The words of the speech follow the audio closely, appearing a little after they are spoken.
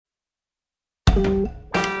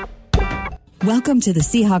Welcome to the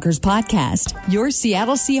Seahawkers Podcast, your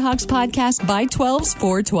Seattle Seahawks podcast by 12s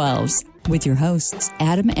for 12s. With your hosts,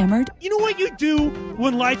 Adam Emmert. You know what you do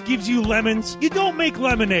when life gives you lemons? You don't make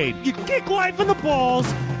lemonade. You kick life in the balls,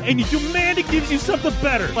 and you demand it gives you something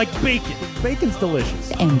better, like bacon. Bacon's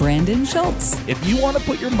delicious. And Brandon Schultz. If you want to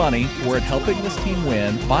put your money toward helping this team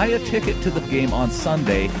win, buy a ticket to the game on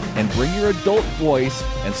Sunday and bring your adult voice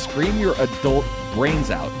and scream your adult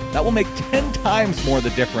brains out. That will make 10 times more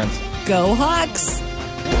the difference. Go Hawks!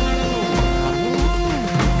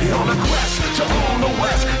 Be on a quest to own the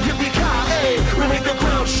West. Yippee-ki-yay, we make the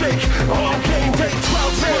ground shake. On game day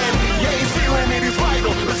 12-10, yeah, he's feeling it is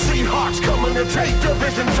vital. The Seahawks coming to take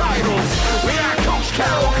division titles. We got Coach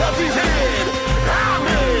Carroll cause he's in. I'm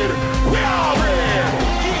in. We all in.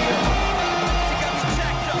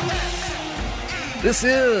 This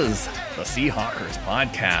is the Seahawkers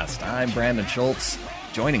Podcast. I'm Brandon Schultz.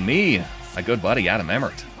 Joining me, my good buddy Adam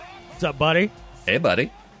Emmert. What's up, buddy? Hey,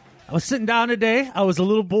 buddy. I was sitting down today. I was a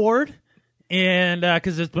little bored, and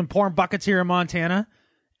because it's been pouring buckets here in Montana,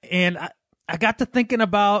 and I got to thinking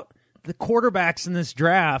about the quarterbacks in this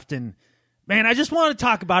draft, and man, I just wanted to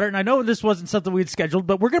talk about it. And I know this wasn't something we'd scheduled,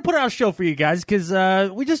 but we're gonna put out a show for you guys because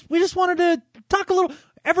we just wanted to talk a little.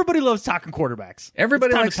 Everybody loves talking quarterbacks.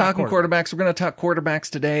 Everybody likes talking quarterbacks. We're going to talk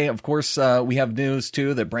quarterbacks today. Of course, we have news,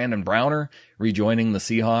 too, that Brandon Browner rejoining the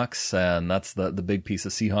Seahawks, and that's the big piece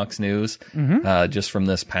of Seahawks news just from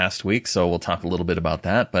this past week. So we'll talk a little bit about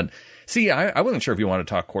that. But see, I wasn't sure if you want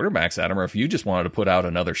to talk quarterbacks, Adam, or if you just wanted to put out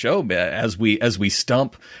another show as we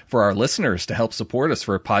stump for our listeners to help support us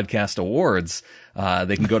for podcast awards.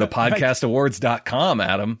 They can go to podcastawards.com,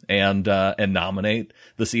 Adam, and nominate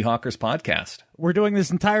the Seahawkers podcast. We're doing this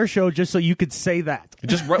entire show just so you could say that.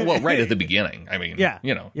 Just right at the beginning. I mean, get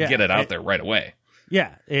it out there right away.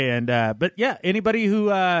 Yeah, and but yeah, anybody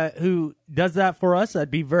who does that for us, that'd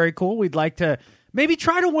be very cool. We'd like to maybe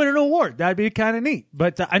try to win an award. That'd be kind of neat.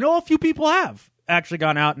 But I know a few people have actually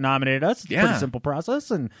gone out and nominated us. It's a pretty simple process,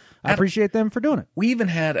 and I appreciate them for doing it. We even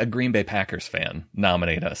had a Green Bay Packers fan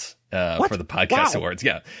nominate us for the podcast awards.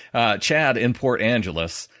 Yeah, Chad in Port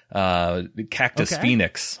Angeles, Cactus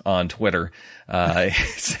Phoenix on Twitter.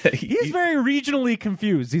 He's very regionally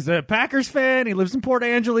confused. He's a Packers fan. He lives in Port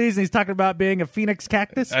Angeles, and he's talking about being a Phoenix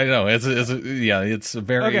cactus. I know it's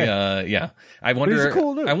very I wonder.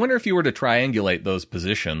 Cool dude. I wonder if you were to triangulate those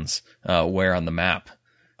positions, where on the map.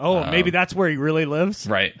 Oh, maybe that's where he really lives.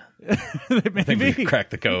 Right. Maybe. I think we cracked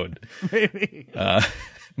the code. Maybe.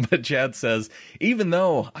 But Chad says, even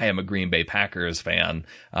though I am a Green Bay Packers fan,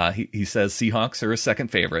 he says Seahawks are his second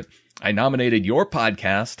favorite. I nominated your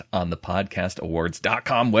podcast on the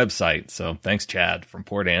podcastawards.com website. So thanks, Chad, from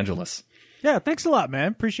Port Angeles. Yeah, thanks a lot,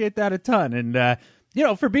 man. Appreciate that a ton. And,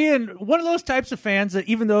 for being one of those types of fans that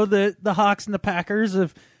even though the Hawks and the Packers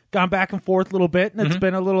have gone back and forth a little bit, and it's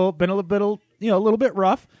been a little bit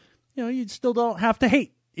rough, you still don't have to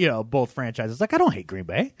hate, both franchises. Like, I don't hate Green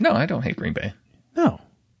Bay. No, I don't hate Green Bay. No.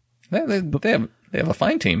 They have a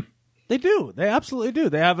fine team. They do. They absolutely do.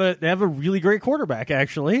 They have a really great quarterback,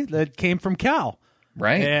 actually, that came from Cal.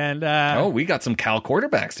 Right. And we got some Cal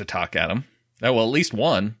quarterbacks to talk at them. Well, at least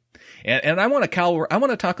one. And I want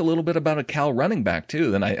to talk a little bit about a Cal running back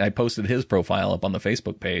too. Then I posted his profile up on the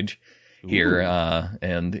Facebook page here,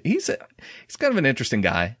 and he's kind of an interesting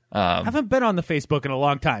guy. I haven't been on the Facebook in a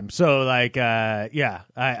long time, so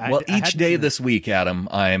each day this week, Adam,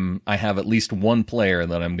 I have at least one player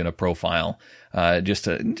that I'm going to profile, just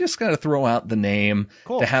kind of throw out the name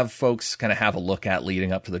to have folks kind of have a look at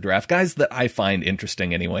leading up to the draft. Guys that I find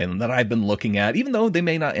interesting anyway, and that I've been looking at, even though they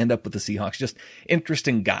may not end up with the Seahawks, just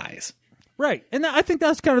interesting guys. Right, and I think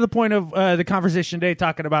that's kind of the point of the conversation today,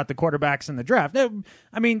 talking about the quarterbacks in the draft.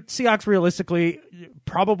 I mean, Seahawks realistically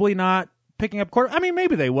probably not picking up quarter. I mean,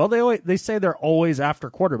 maybe they will. They say they're always after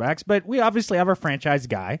quarterbacks, but we obviously have our franchise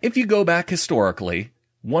guy. If you go back historically,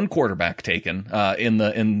 one quarterback taken in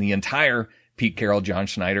the entire Pete Carroll, John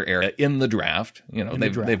Schneider era in the draft.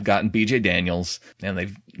 They've gotten B.J. Daniels,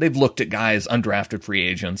 and they've looked at guys, undrafted free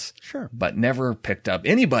agents, sure, but never picked up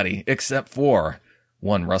anybody except for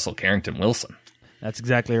one Russell Carrington Wilson. That's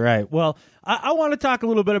exactly right. Well, I want to talk a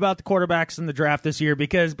little bit about the quarterbacks in the draft this year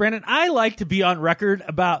because, Brandon, I like to be on record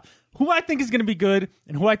about who I think is going to be good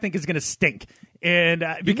and who I think is going to stink. And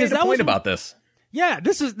because you made a point about this. Yeah,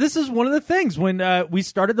 this is one of the things. When we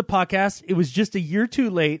started the podcast, it was just a year too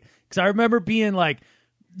late because I remember being like,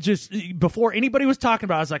 just before anybody was talking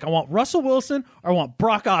about it, I was like, I want Russell Wilson or I want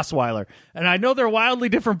Brock Osweiler. And I know they're wildly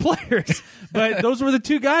different players, but those were the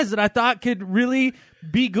two guys that I thought could really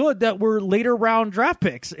be good that were later round draft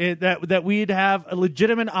picks that we'd have a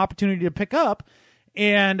legitimate opportunity to pick up.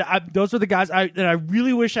 And those are the guys I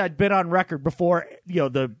really wish I'd been on record before,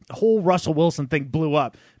 the whole Russell Wilson thing blew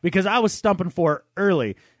up, because I was stumping for it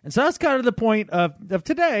early. And so that's kind of the point of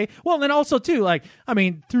today. Well, and then also too,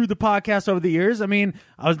 through the podcast over the years, I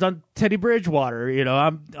was on Teddy Bridgewater,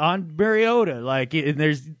 I'm on Mariota, and I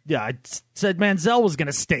said Manziel was going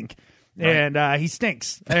to stink. Right. And he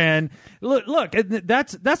stinks. And look,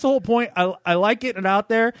 that's the whole point. I like it and out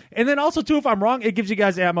there. And then also too, if I'm wrong, it gives you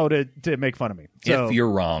guys ammo to make fun of me. So, if you're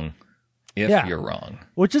wrong. You're wrong.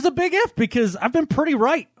 Which is a big if, because I've been pretty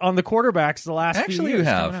right on the quarterbacks the last few years.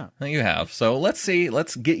 Actually, you have. So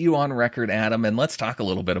let's get you on record, Adam, and let's talk a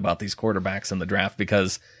little bit about these quarterbacks in the draft,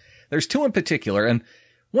 because there's two in particular. And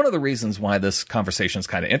one of the reasons why this conversation is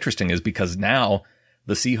kind of interesting is because now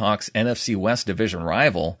the Seahawks NFC West division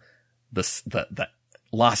rival, the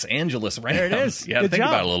Los Angeles Rams. There it is. Yeah, think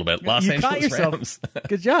about it a little bit. Los Angeles Rams.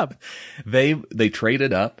 Good job. They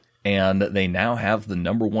traded up, and they now have the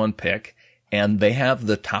number 1 pick, and they have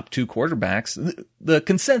the top 2 quarterbacks, the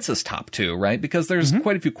consensus top 2, right? Because there's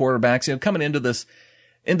quite a few quarterbacks, coming into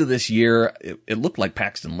this year. It looked like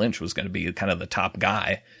Paxton Lynch was going to be kind of the top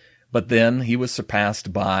guy, but then he was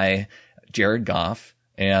surpassed by Jared Goff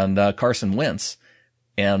and Carson Wentz.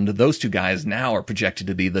 And those two guys now are projected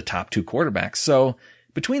to be the top 2 quarterbacks. So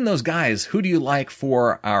between those guys, who do you like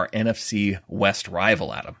for our NFC West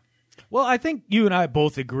rival, Adam? Well, I think you and I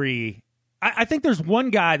both agree. I think there's one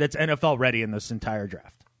guy that's NFL ready in this entire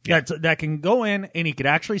draft. Yeah. That can go in and he could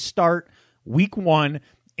actually start week 1,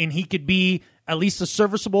 and he could be at least a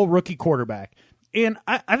serviceable rookie quarterback. And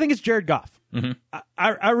I think it's Jared Goff. Mm-hmm.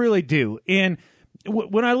 I really do. And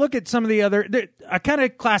when I look at some of the other, I kind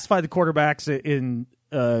of classify the quarterbacks in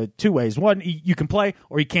 2 ways. One, you can play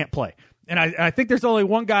or you can't play. And I think there's only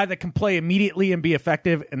one guy that can play immediately and be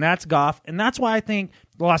effective, and that's Goff. And that's why I think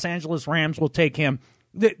the Los Angeles Rams will take him.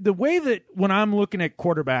 The way that when I'm looking at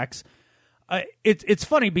quarterbacks, it's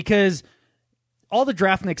funny because all the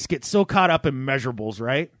draftniks get so caught up in measurables,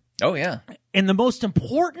 right? Oh, yeah. And the most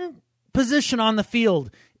important position on the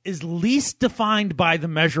field is least defined by the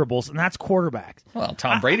measurables, and that's quarterbacks. Well,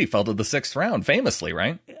 Tom Brady fell to the 6th round, famously,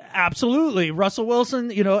 right? Absolutely. Russell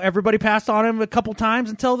Wilson, everybody passed on him a couple times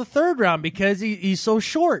until the 3rd round because he's so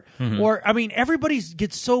short. Mm-hmm. Or, everybody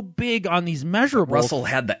gets so big on these measurables. Russell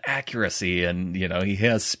had the accuracy, and, he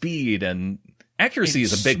has speed, and accuracy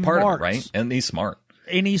is a big part of it, right? And he's smart.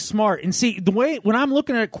 And see, the way, when I'm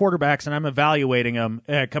looking at quarterbacks and I'm evaluating them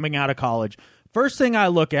coming out of college, first thing I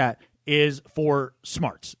look at is for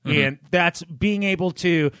smarts. Mm-hmm. And that's being able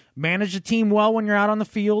to manage a team well when you're out on the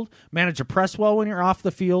field, manage a press well when you're off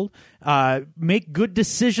the field, make good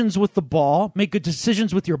decisions with the ball, make good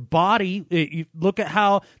decisions with your body. You look at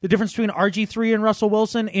how the difference between RG3 and Russell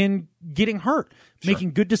Wilson in getting hurt,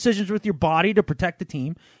 making good decisions with your body to protect the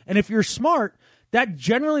team. And if you're smart, that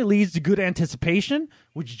generally leads to good anticipation,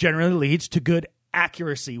 which generally leads to good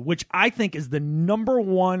accuracy, which I think is the number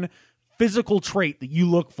 1 physical trait that you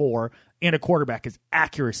look for in a quarterback is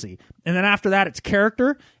accuracy. And then after that, it's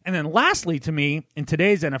character. And then lastly, to me, in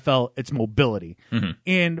today's NFL, it's mobility. Mm-hmm.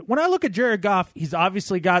 And when I look at Jared Goff, he's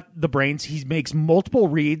obviously got the brains. He makes multiple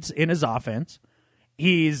reads in his offense.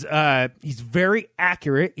 He's very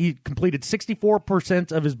accurate. He completed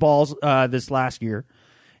 64% of his balls this last year.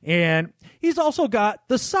 And he's also got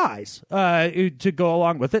the size to go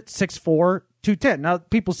along with it, 6'4", 210. Now,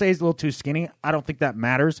 people say he's a little too skinny. I don't think that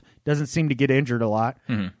matters. Doesn't seem to get injured a lot.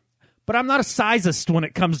 Mm-hmm. But I'm not a sizeist when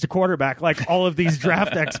it comes to quarterback like all of these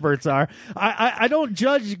draft experts are. I don't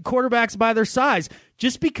judge quarterbacks by their size.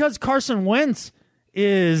 Just because Carson Wentz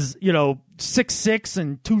is, 6'6"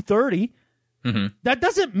 and 230, mm-hmm. that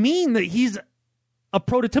doesn't mean that he's a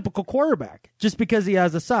prototypical quarterback just because he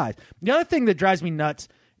has the size. The other thing that drives me nuts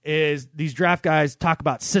is these draft guys talk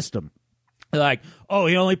about system. They're like, oh,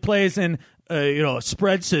 he only plays in a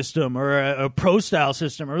spread system or a pro style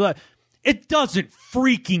system or like. It doesn't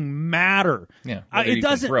freaking matter. Yeah, it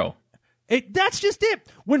doesn't. Throw. That's just it.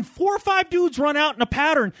 When 4 or 5 dudes run out in a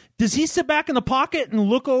pattern, does he sit back in the pocket and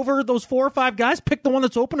look over those 4 or 5 guys, pick the one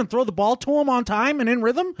that's open, and throw the ball to him on time and in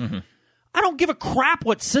rhythm? Mm-hmm. I don't give a crap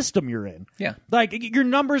what system you're in. Yeah, like your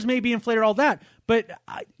numbers may be inflated, all that, but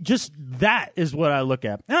just that is what I look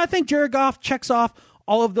at, and I think Jared Goff checks off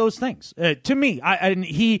all of those things to me.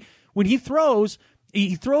 When he throws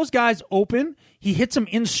guys open. He hits them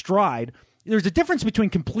in stride. There's a difference between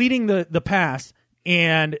completing the pass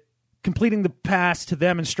and completing the pass to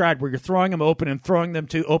them in stride, where you're throwing them open and throwing them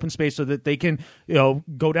to open space so that they can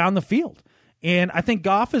go down the field. And I think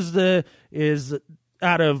Goff is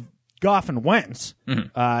out of Goff and Wentz.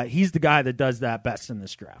 Mm-hmm. He's the guy that does that best in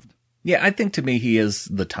this draft. Yeah, I think to me he is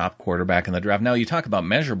the top quarterback in the draft. Now you talk about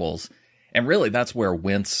measurables, And really, that's where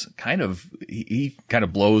Wentz he kind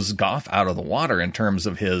of blows Goff out of the water in terms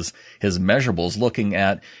of his measurables. Looking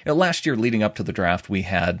at last year leading up to the draft, we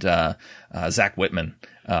had Zach Whitman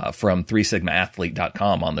from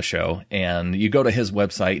 3sigmaathlete.com on the show. And you go to his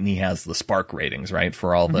website and he has the Spark ratings, right,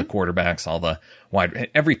 for all the quarterbacks, all the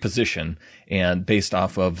every position. And based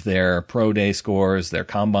off of their pro day scores, their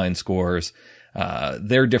combine scores,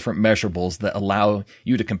 their different measurables that allow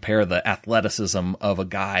you to compare the athleticism of a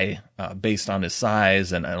guy based on his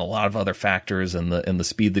size and a lot of other factors and the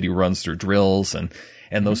speed that he runs through drills and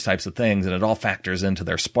those types of things. And it all factors into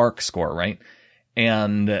their Spark score, right?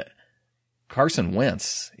 And Carson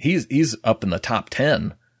Wentz, he's up in the top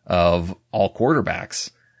 10 of all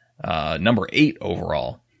quarterbacks, number 8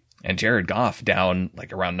 overall, and Jared Goff down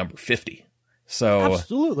like around number 50. So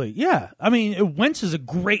absolutely, yeah. I mean, Wentz is a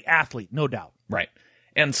great athlete, no doubt. Right.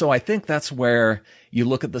 And so I think that's where you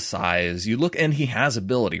look at the size, and he has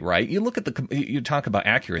ability, right? You look at you talk about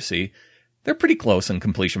accuracy. They're pretty close in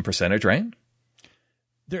completion percentage, right?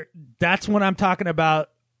 That's when I'm talking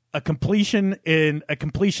about a completion and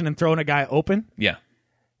throwing a guy open. Yeah.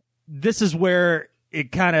 This is where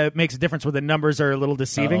it kind of makes a difference where the numbers are a little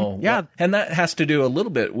deceiving. Oh, yeah. Well, and that has to do a little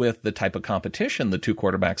bit with the type of competition the two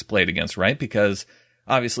quarterbacks played against, right? Because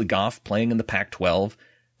obviously Goff playing in the Pac-12,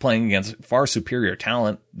 playing against far superior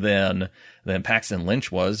talent than Paxton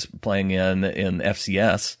Lynch was playing in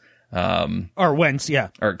FCS. Or Wentz, yeah.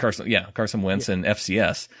 Or Carson Wentz in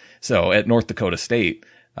FCS. So at North Dakota State,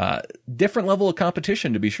 different level of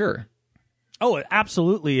competition to be sure. Oh, it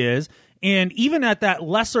absolutely is. And even at that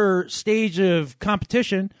lesser stage of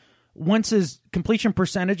competition, Wentz's completion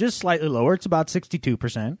percentage is slightly lower. It's about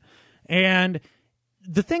 62%. And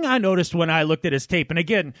the thing I noticed when I looked at his tape, and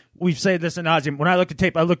again, we've said this ad nauseum, when I looked at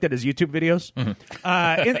tape, I looked at his YouTube videos.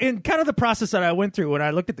 And kind of the process that I went through when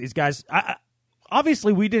I looked at these guys,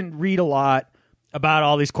 obviously we didn't read a lot about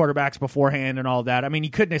all these quarterbacks beforehand and all that. I mean,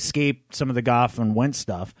 you couldn't escape some of the Goff and Wentz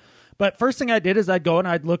stuff. But first thing I did is I'd go and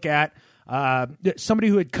I'd look at somebody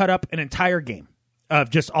who had cut up an entire game of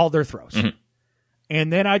just all their throws. Mm-hmm.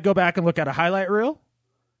 And then I'd go back and look at a highlight reel,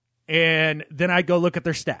 and then I'd go look at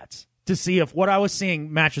their stats to see if what I was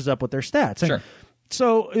seeing matches up with their stats. And sure.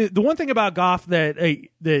 So the one thing about Goff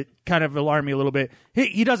that kind of alarmed me a little bit,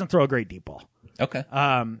 he doesn't throw a great deep ball. Okay.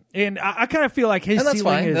 And I kind of feel like his that's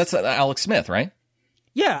ceiling fine. is... That's Alex Smith, right?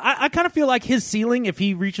 Yeah, I kind of feel like his ceiling, if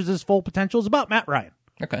he reaches his full potential, is about Matt Ryan.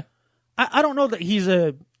 Okay. I don't know that he's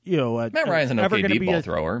Matt Ryan's an okay deep ball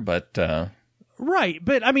thrower, but... Right,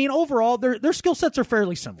 but I mean, overall, their skill sets are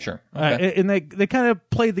fairly similar. Sure. Okay. And they kind of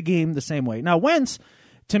play the game the same way. Now, Wentz,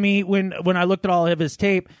 to me, when I looked at all of his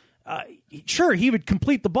tape, sure, he would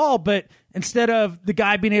complete the ball, but instead of the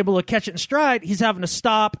guy being able to catch it in stride, he's having to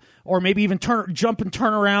stop or maybe even jump and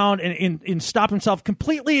turn around and stop himself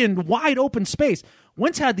completely in wide open space.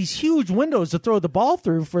 Wentz had these huge windows to throw the ball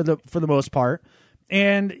through for the most part,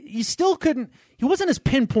 and he still couldn't. He wasn't as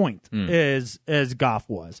pinpoint as Goff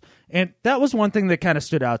was, and that was one thing that kind of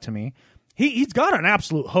stood out to me. He's got an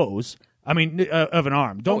absolute hose. I mean, of an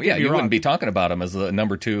arm. Don't get me you wrong. Wouldn't be talking about him as the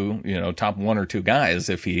number 2, top 1 or 2 guys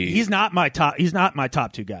if he. He's not my top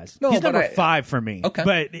 2 guys. No, he's number 5 for me.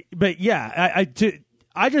 Okay, but yeah,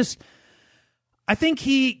 I think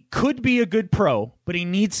he could be a good pro, but he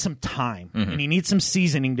needs some time and he needs some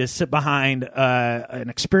seasoning to sit behind an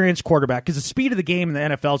experienced quarterback, because the speed of the game in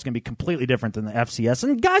the NFL is going to be completely different than the FCS.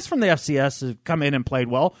 And guys from the FCS have come in and played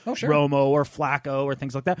well. Oh, sure. Romo or Flacco or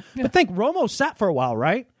things like that. Yeah. But think Romo sat for a while,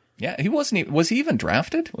 right? Yeah, he wasn't. Was he even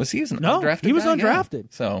drafted? Was he an undrafted? He was guy? undrafted. Yeah.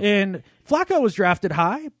 So and Flacco was drafted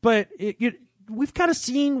high, but we've kind of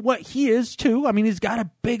seen what he is too. I mean, he's got a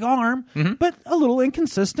big arm, but a little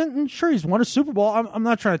inconsistent. And sure, he's won a Super Bowl. I'm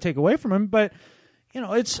not trying to take away from him, but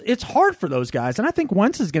it's hard for those guys. And I think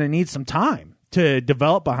Wentz is going to need some time to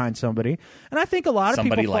develop behind somebody. And I think a lot of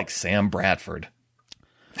somebody people like Sam Bradford.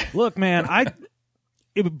 Look, man,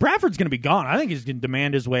 Bradford's going to be gone. I think he's going to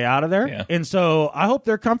demand his way out of there. Yeah. And so I hope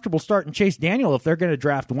they're comfortable starting Chase Daniel if they're going to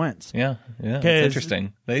draft Wentz. Yeah, that's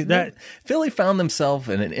interesting. Philly found themselves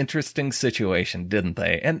in an interesting situation, didn't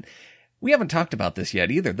they? And we haven't talked about this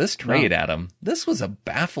yet either. This trade, Adam, this was a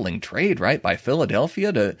baffling trade, right, by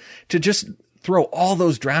Philadelphia to just throw all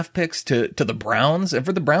those draft picks to the Browns, and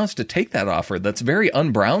for the Browns to take that offer. That's very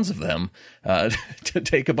un-Browns of them to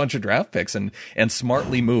take a bunch of draft picks and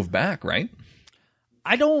smartly move back, right?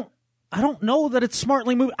 I don't know that it's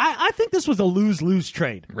smartly moved. I think this was a lose-lose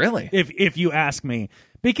trade. Really? If you ask me.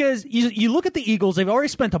 Because you look at the Eagles, they've already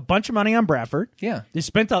spent a bunch of money on Bradford. Yeah. They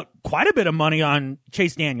spent quite a bit of money on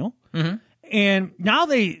Chase Daniel. Mm-hmm. And now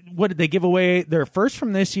what did they give away? Their first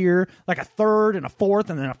from this year, like a third and a fourth,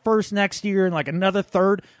 and then a first next year, and like another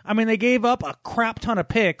third. I mean, they gave up a crap ton of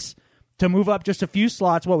picks to move up just a few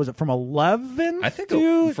slots. What was it, from 11th? I think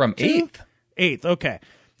to from 8th. 8th, okay.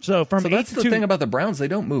 So from 8th that's the to, thing about the Browns. They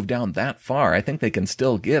don't move down that far. I think they can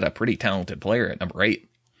still get a pretty talented player at number 8.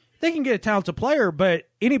 They can get a talented player, but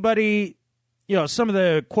anybody, some of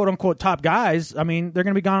the quote-unquote top guys, I mean, they're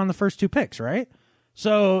going to be gone on the first 2 picks, right?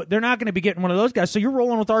 So they're not going to be getting one of those guys. So you're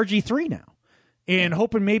rolling with RG3 now and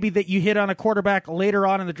hoping maybe that you hit on a quarterback later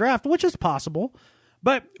on in the draft, which is possible.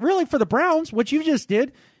 But really for the Browns, what you just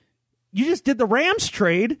did the Rams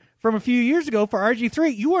trade from a few years ago for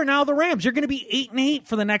RG3. You are now the Rams. You're going to be 8-8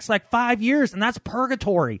 for the next 5 years, and that's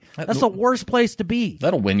purgatory. That's the worst place to be.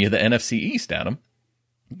 That'll win you the NFC East, Adam.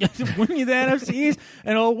 Win you the NFC East,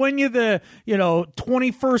 and it'll win you the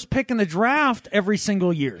 21st pick in the draft every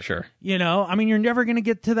single year. Sure. I mean, you're never going to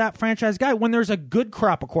get to that franchise guy when there's a good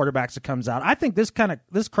crop of quarterbacks that comes out. I think this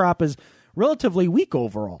crop is relatively weak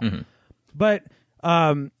overall. Mm-hmm. But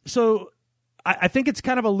so I think it's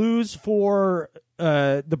kind of a lose for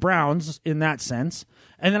the Browns in that sense.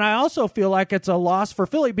 And then I also feel like it's a loss for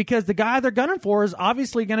Philly because the guy they're gunning for is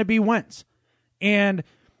obviously going to be Wentz. And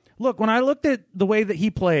look, when I looked at the way that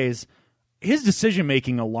he plays, his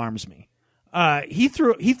decision-making alarms me. He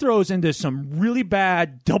throws into some really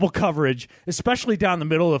bad double coverage, especially down the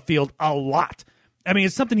middle of the field, a lot. I mean,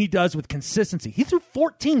 it's something he does with consistency. He threw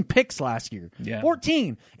 14 picks last year. Yeah.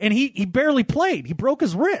 14. And he barely played. He broke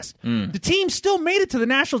his wrist. The team still made it to the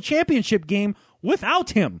national championship game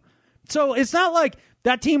without him. So it's not like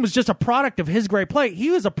that team was just a product of his great play.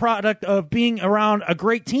 He was a product of being around a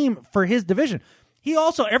great team for his division. He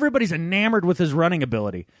also, everybody's enamored with his running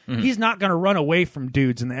ability. Mm-hmm. He's not going to run away from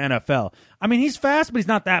dudes in the NFL. I mean, he's fast, but he's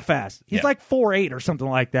not that fast. He's like 4'8" or something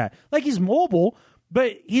like that. Like, he's mobile,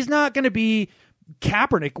 but he's not going to be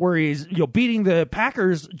Kaepernick where he's beating the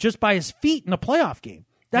Packers just by his feet in a playoff game.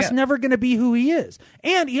 That's never going to be who he is.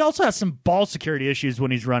 And he also has some ball security issues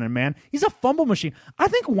when he's running, man. He's a fumble machine. I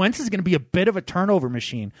think Wentz is going to be a bit of a turnover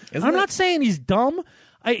machine. I'm not saying he's dumb,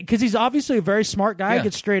 because he's obviously a very smart guy,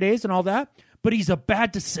 gets straight A's and all that, but he's a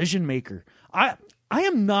bad decision maker. I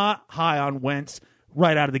am not high on Wentz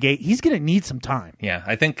right out of the gate. He's going to need some time. Yeah,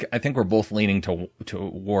 I think we're both leaning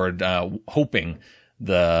toward hoping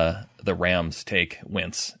the Rams take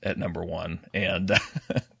Wentz at number 1, and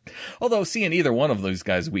although seeing either one of those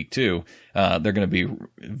guys week 2, they're going to be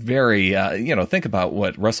very think about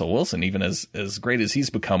what Russell Wilson, even as great as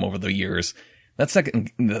he's become over the years, that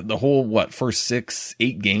the whole first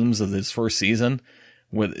 6-8 games of his first season.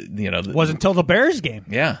 Wasn't until the Bears game.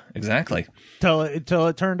 Yeah, exactly. Till it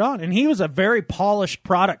turned on. And he was a very polished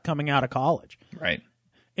product coming out of college. Right.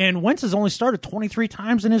 And Wentz has only started 23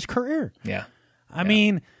 times in his career. Yeah. I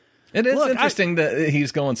mean, it is interesting that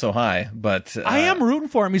he's going so high, but I am rooting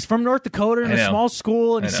for him. He's from North Dakota in a small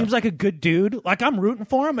school, and he seems like a good dude. Like, I'm rooting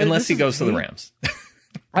for him. Unless he goes to the Rams.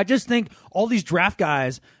 I just think all these draft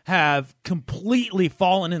guys have completely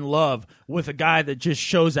fallen in love with a guy that just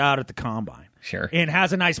shows out at the combine. Sure. And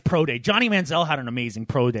has a nice pro day. Johnny Manziel had an amazing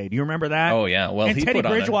pro day. Do you remember that? Oh, yeah. Well, and Teddy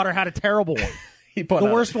Bridgewater had a terrible one. He put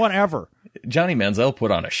the worst one ever. Johnny Manziel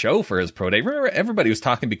put on a show for his pro day. Remember, everybody was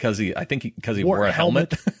talking because he wore a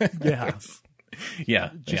helmet. Yeah.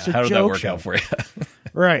 Yeah. How did that work out for you?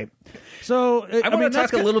 Right. So I want to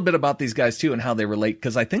talk a little bit about these guys too and how they relate,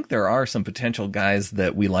 because I think there are some potential guys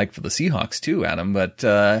that we like for the Seahawks too, Adam. But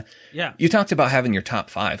you talked about having your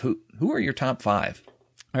top 5. Who are your top 5?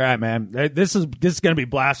 All right, man. This is going to be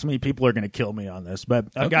blasphemy. People are going to kill me on this, but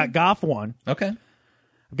I've got Goff 1. Okay.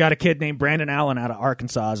 I've got a kid named Brandon Allen out of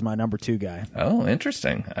Arkansas as my number 2 guy. Oh,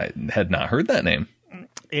 interesting. I had not heard that name.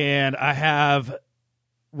 And I have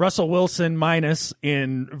Russell Wilson minus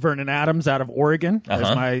in Vernon Adams out of Oregon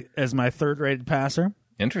as my 3rd rated passer.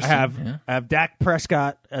 Interesting. I have Dak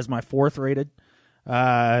Prescott as my 4th rated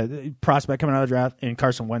prospect coming out of the draft, and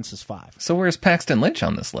Carson Wentz is 5. So where's Paxton Lynch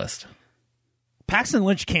on this list? Paxton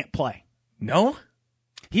Lynch can't play. No?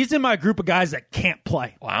 He's in my group of guys that can't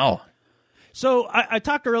play. Wow. So I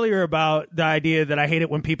talked earlier about the idea that I hate it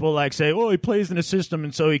when people say, "Oh, he plays in a system,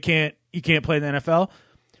 and so he can't play in the NFL."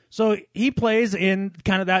 So he plays in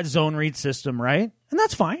kind of that zone read system, right? And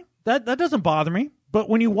that's fine. That doesn't bother me. But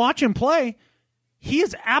when you watch him play, he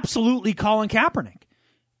is absolutely Colin Kaepernick,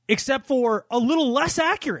 except for a little less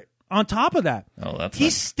accurate. On top of that, he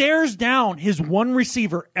stares down his one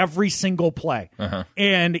receiver every single play,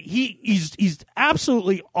 and he's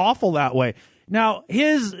absolutely awful that way. Now,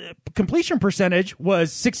 his completion percentage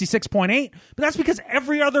was 66.8, but that's because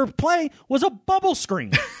every other play was a bubble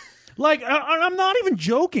screen. Like, I'm not even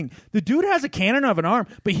joking. The dude has a cannon of an arm,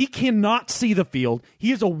 but he cannot see the field.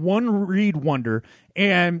 He is a one-read wonder.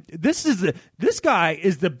 And this guy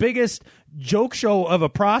is the biggest joke show of a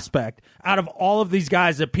prospect out of all of these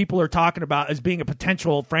guys that people are talking about as being a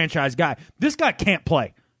potential franchise guy. This guy can't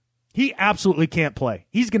play. He absolutely can't play.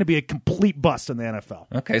 He's going to be a complete bust in the NFL.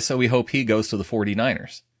 Okay, so we hope he goes to the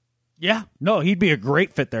 49ers. Yeah, no, he'd be a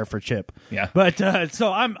great fit there for Chip. Yeah. But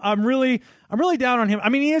so I'm really down on him. I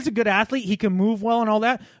mean, he is a good athlete. He can move well and all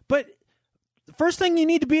that. But the first thing you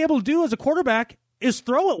need to be able to do as a quarterback is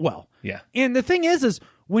throw it well. Yeah. And the thing is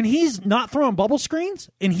when he's not throwing bubble screens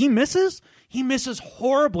and he misses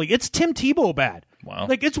horribly. It's Tim Tebow bad. Wow.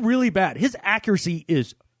 Like, it's really bad. His accuracy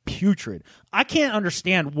is putrid. I can't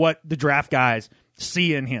understand what the draft guys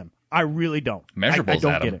see in him. I really don't. Measurables, I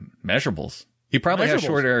don't Adam. get it. Measurables. He probably has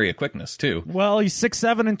short area quickness, too. Well, he's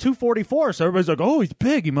 6'7" and 244, so everybody's like, oh, he's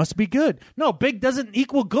big. He must be good. No, big doesn't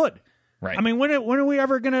equal good. Right. I mean, when are we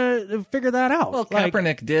ever going to figure that out? Well,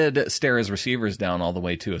 Kaepernick did stare his receivers down all the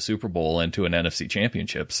way to a Super Bowl and to an NFC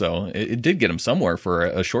championship, so it did get him somewhere for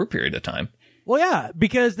a short period of time. Well, yeah,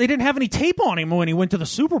 because they didn't have any tape on him when he went to the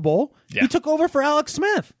Super Bowl. Yeah. He took over for Alex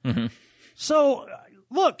Smith. Mm-hmm. So,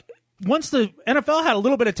 look, once the NFL had a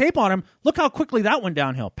little bit of tape on him, look how quickly that went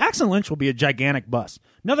downhill. Paxton Lynch will be a gigantic bust.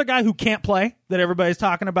 Another guy who can't play that everybody's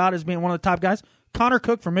talking about as being one of the top guys, Connor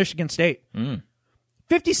Cook from Michigan State.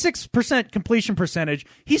 56% completion percentage.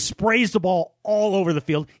 He sprays the ball all over the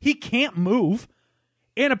field. He can't move.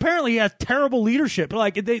 And apparently he has terrible leadership.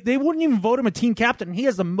 Like, they wouldn't even vote him a team captain. And he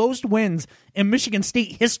has the most wins in Michigan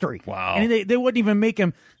State history. Wow. And they wouldn't even make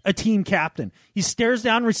him a team captain. He stares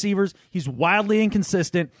down receivers. He's wildly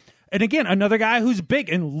inconsistent. And again, another guy who's big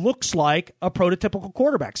and looks like a prototypical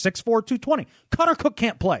quarterback, 6'4", 220. Connor Cook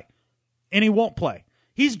can't play, and he won't play.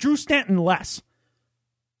 He's Drew Stanton less.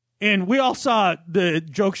 And we all saw the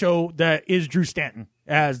joke show that is Drew Stanton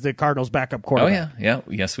as the Cardinals' backup quarterback. Oh, yeah.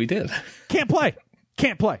 Yes, we did. Can't play.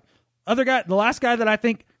 Can't play. Other guy, the last guy that I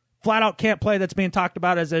think flat out can't play that's being talked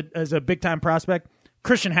about as a big-time prospect,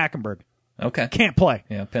 Christian Hackenberg. Okay. Can't play.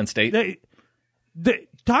 Yeah, Penn State. They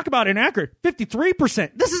talk about inaccurate.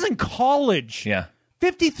 53%. This is in college. Yeah.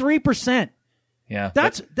 53%. Yeah.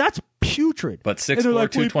 That's putrid. But 6'4", And they're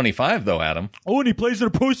like, 225, though, Adam. oh, and he plays in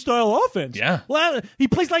a pro-style offense. Yeah. Well, he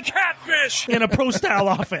plays like catfish in a pro-style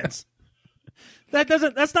offense.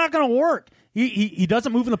 That's not going to work. He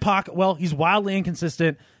doesn't move in the pocket well. He's wildly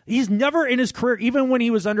inconsistent. He's never in his career, even when he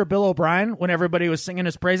was under Bill O'Brien, when everybody was singing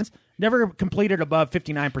his praises, never completed above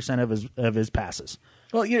 59% of his passes.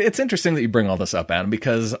 Well, it's interesting that you bring all this up, Adam,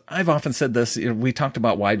 because I've often said this. We talked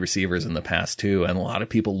about wide receivers in the past, too, and a lot of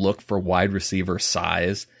people look for wide receiver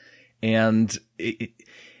size. And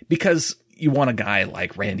because you want a guy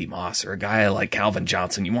like Randy Moss or a guy like Calvin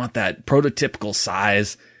Johnson, you want that prototypical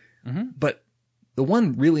size. Mm-hmm. But the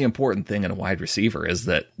one really important thing in a wide receiver is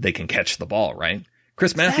that they can catch the ball, right?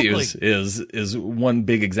 Chris Matthews is one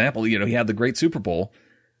big example. You know, he had the great Super Bowl,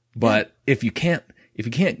 but if you can't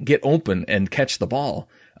get open and catch the ball,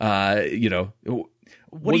 what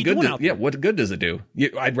good does it do?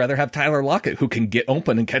 I'd rather have Tyler Lockett, who can get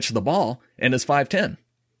open and catch the ball and is 5'10".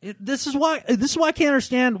 This is why I can't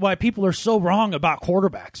understand why people are so wrong about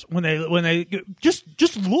quarterbacks when they just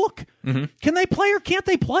look. Mm-hmm. Can they play or can't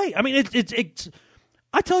they play? I mean, it's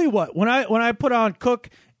I tell you what, when I put on Cook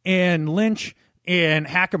and Lynch and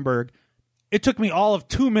Hackenberg, it took me all of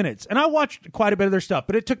 2 minutes, and I watched quite a bit of their stuff,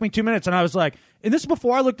 but it took me 2 minutes, and I was like, and this is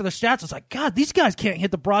before I looked at the stats. I was like, God, these guys can't hit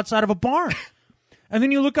the broadside of a barn. And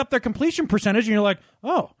then you look up their completion percentage, and you're like,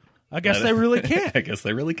 oh, I guess they really can't. I guess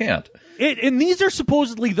they really can't. And these are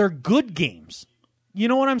supposedly their good games. You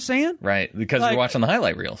know what I'm saying? Right, because you're watching the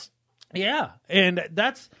highlight reels. Yeah, and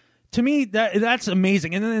that's, to me, that's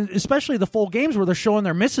amazing. And then especially the full games where they're showing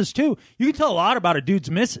their misses, too. You can tell a lot about a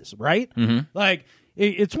dude's misses, right? Mm-hmm. Like,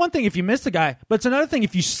 it's one thing if you miss the guy, but it's another thing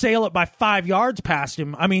if you sail it by 5 yards past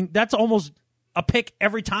him. I mean, that's almost a pick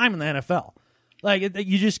every time in the NFL. Like,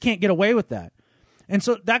 you just can't get away with that. And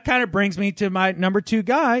so that kind of brings me to my number 2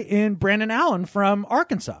 guy in Brandon Allen from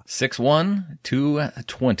Arkansas. 6'1",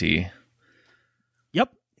 220.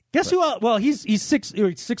 Yep. Guess who else? Well, he's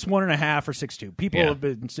 6'1.5" or 6'2". People have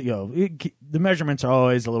been, the measurements are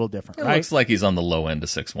always a little different, It right? looks like he's on the low end of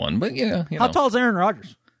 6'1", but yeah. How tall is Aaron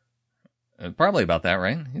Rodgers? Probably about that,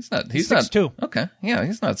 right? He's 6'2". Not, okay. Yeah,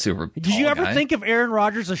 he's not super Did you ever think of Aaron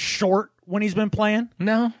Rodgers as short when he's been playing?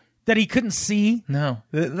 No. That he couldn't see? No.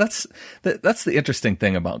 That's the interesting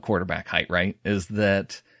thing about quarterback height, right? Is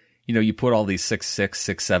that, you put all these 6'6",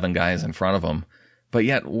 6'7" guys in front of him, but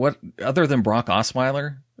yet what, other than Brock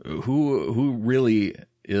Osweiler, who really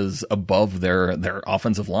is above their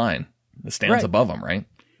offensive line, stands above them, right?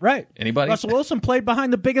 Right. Anybody? Russell Wilson played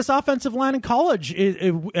behind the biggest offensive line in college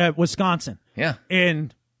at Wisconsin. Yeah.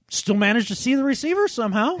 And still managed to see the receiver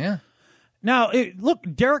somehow. Yeah. Now, look,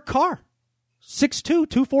 Derek Carr, 6'2",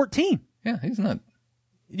 214. Yeah, he's not.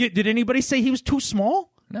 Did anybody say he was too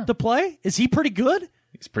small to play? Is he pretty good?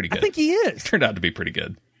 He's pretty good. I think he is. Turned out to be pretty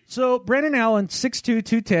good. So Brandon Allen, 6'2",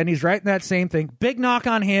 210. He's right in that same thing. Big knock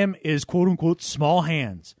on him is quote-unquote small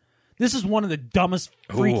hands. This is one of the dumbest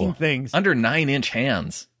freaking things. Under 9-inch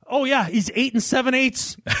hands. Oh, yeah. He's 8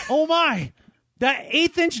 7/8. Oh, my. That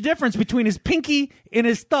 1/8 difference between his pinky and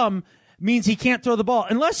his thumb means he can't throw the ball.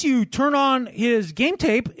 Unless you turn on his game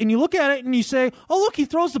tape and you look at it and you say, oh, look, he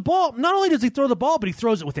throws the ball. Not only does he throw the ball, but he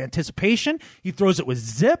throws it with anticipation. He throws it with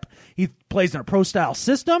zip. He plays in a pro-style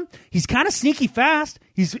system. He's kind of sneaky fast.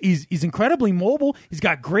 He's incredibly mobile. He's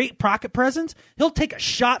got great pocket presence. He'll take a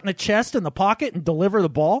shot in the chest in the pocket and deliver the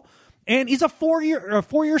ball. And he's a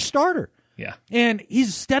four-year starter. Yeah. And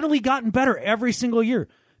he's steadily gotten better every single year.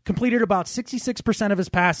 Completed about 66% of his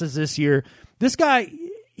passes this year. This guy,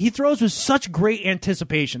 he throws with such great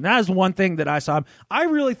anticipation. That is one thing that I saw. I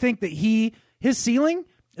really think that his ceiling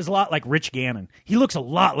is a lot like Rich Gannon. He looks a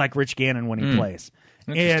lot like Rich Gannon when he plays.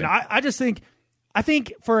 And I just think,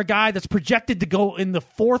 for a guy that's projected to go in the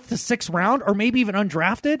 4th to 6th round, or maybe even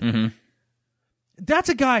undrafted, that's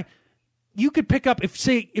a guy you could pick up.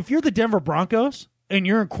 If you're the Denver Broncos and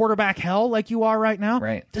you're in quarterback hell like you are right now,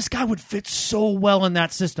 this guy would fit so well in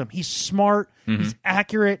that system. He's smart. He's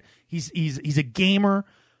accurate. He's a gamer.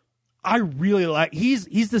 I really like.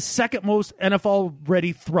 He's the second most NFL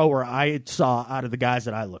ready thrower I saw out of the guys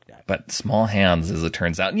that I looked at. But small hands, as it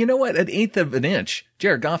turns out. And you know what? At 1/8 of an inch,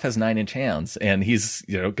 Jared Goff has 9-inch hands, and he's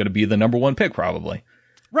going to be the number 1 pick probably.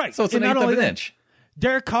 Right. So it's an 1/8 of an inch.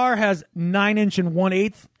 Derek Carr has 9-inch and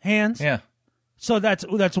 1/8 hands. Yeah. So that's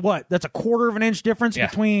what? That's a 1/4 of an inch difference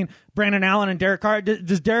between Brandon Allen and Derek Carr.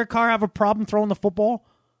 Does Derek Carr have a problem throwing the football?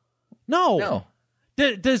 No.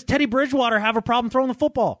 Does Teddy Bridgewater have a problem throwing the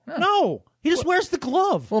football? No. He just wears the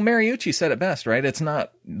glove. Well, Mariucci said it best, right? It's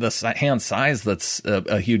not the hand size that's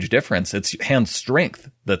a huge difference. It's hand strength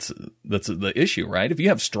that's the issue, right? If you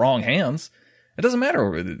have strong hands, it doesn't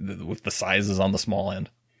matter if the size is on the small end.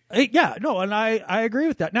 Yeah, no, and I agree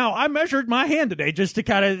with that. Now, I measured my hand today just to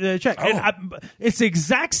kind of check. Oh. And it's the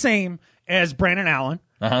exact same as Brandon Allen.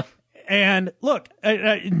 Uh-huh. And look,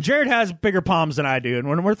 Jared has bigger palms than I do, and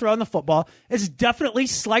when we're throwing the football, it's definitely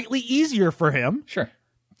slightly easier for him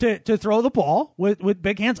to throw the ball with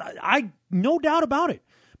big hands. I no doubt about it.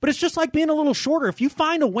 But it's just like being a little shorter. If you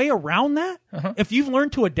find a way around that, if you've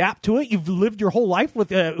learned to adapt to it, you've lived your whole life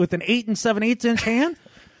with an 8 7/8 inch hand,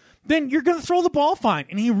 then you're going to throw the ball fine.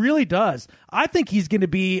 And he really does. I think he's going to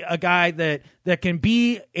be a guy that can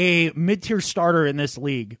be a mid-tier starter in this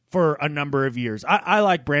league for a number of years. I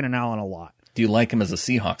like Brandon Allen a lot. Do you like him as a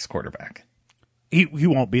Seahawks quarterback? He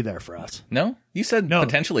won't be there for us. No? You said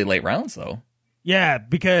potentially late rounds, though. Yeah,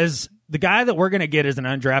 because the guy that we're going to get is an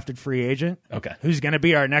undrafted free agent. Okay. Who's going to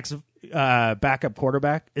be our next backup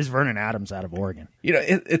quarterback is Vernon Adams out of Oregon. You know,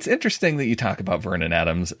 it's interesting that you talk about Vernon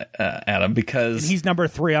Adams, Adam, because... And he's number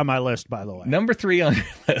 3 on my list, by the way. Number 3 on your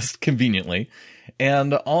list, conveniently.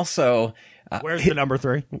 And also... Where's the number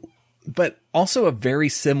 3? But also a very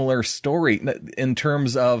similar story in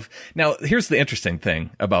terms of... Now, here's the interesting thing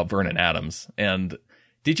about Vernon Adams, and...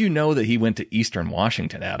 Did you know that he went to Eastern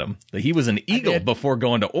Washington, Adam? That he was an Eagle before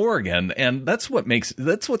going to Oregon, and that's what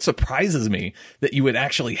surprises me, that you would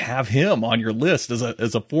actually have him on your list as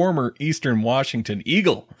a former Eastern Washington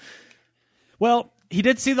Eagle. Well, he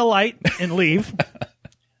did see the light and leave.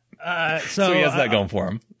 So he has that going for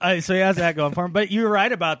him. But you're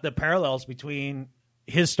right about the parallels between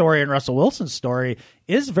his story and Russell Wilson's story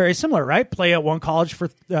is very similar, right? Play at one college for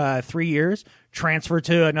 3 years, transfer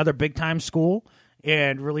to another big-time school,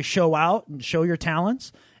 and really show out and show your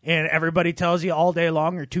talents. And everybody tells you all day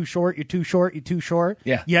long, you're too short, you're too short, you're too short.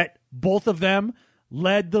 Yeah. Yet both of them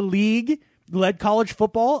led the league, led college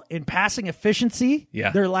football in passing efficiency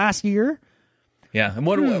their last year. Yeah. And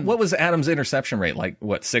what was Adams' interception rate? Like,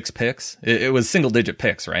 6 picks? It was single-digit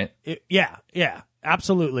picks, right? Yeah.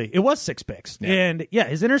 Absolutely. It was 6 picks. Yeah. And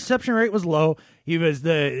his interception rate was low. He was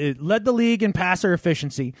led the league in passer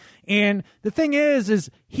efficiency. And the thing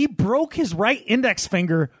is he broke his right index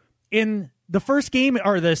finger in the first game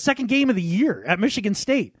or the second game of the year at Michigan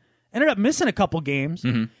State. Ended up missing a couple games,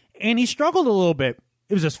 and he struggled a little bit.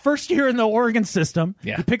 It was his first year in the Oregon system.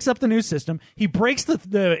 Yeah. He picks up the new system. He breaks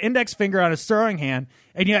the index finger on his throwing hand,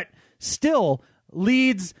 and yet still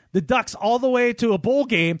leads the Ducks all the way to a bowl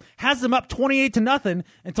game, has them up 28-0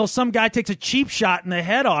 until some guy takes a cheap shot in the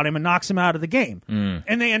head on him and knocks him out of the game.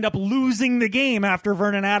 And they end up losing the game after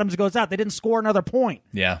Vernon Adams goes out. They didn't score another point.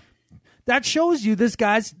 Yeah. That shows you this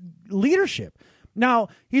guy's leadership. Now,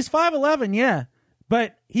 he's 5'11", yeah,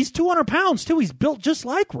 but he's 200 pounds, too. He's built just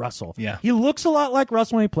like Russell. Yeah. He looks a lot like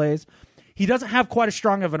Russell when he plays. He doesn't have quite as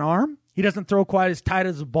strong of an arm. He doesn't throw quite as tight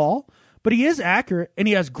as a ball. But he is accurate, and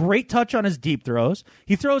he has great touch on his deep throws.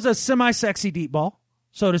 He throws a semi-sexy deep ball,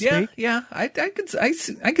 so to speak. Yeah, I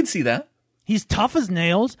could see that. He's tough as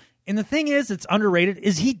nails, and the thing is, it's underrated,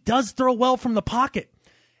 is he does throw well from the pocket.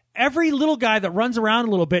 Every little guy that runs around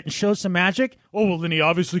a little bit and shows some magic, oh, well, then he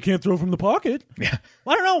obviously can't throw from the pocket. Yeah.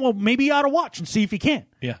 Well, I don't know. Well, maybe you ought to watch and see if he can.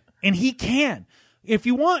 Yeah. And he can. If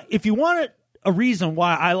you want a reason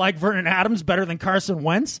why I like Vernon Adams better than Carson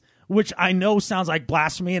Wentz, which I know sounds like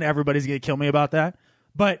blasphemy and everybody's going to kill me about that.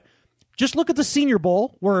 But just look at the Senior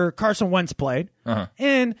Bowl where Carson Wentz played,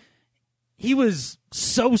 and he was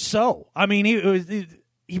so-so. I mean,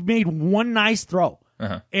 he made one nice throw.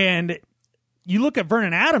 And you look at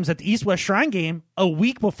Vernon Adams at the East-West Shrine game a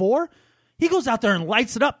week before, he goes out there and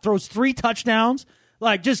lights it up, throws 3 touchdowns,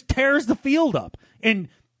 like just tears the field up, and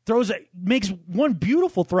makes one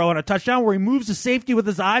beautiful throw on a touchdown where he moves the safety with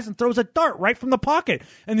his eyes and throws a dart right from the pocket.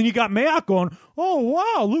 And then you got Mayock going, oh,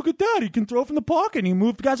 wow, look at that. He can throw from the pocket, and he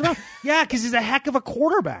moved guys around. Yeah, because he's a heck of a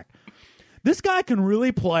quarterback. This guy can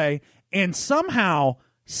really play, and somehow,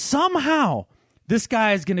 this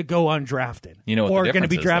guy is going to go undrafted. You know what or the going to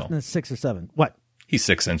be difference is, drafted though? in 6 or 7. What? He's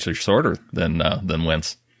 6 inches shorter than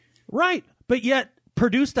Wentz. Right, but yet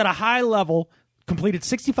produced at a high level, completed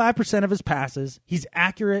 65% of his passes. He's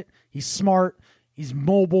accurate. He's smart. He's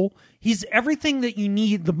mobile. He's everything that you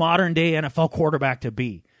need the modern-day NFL quarterback to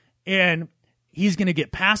be. And he's going to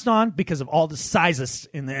get passed on because of all the sizes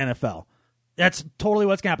in the NFL. That's totally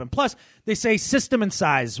what's going to happen. Plus, they say system and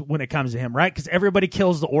size when it comes to him, right? Because everybody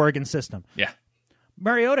kills the Oregon system. Yeah.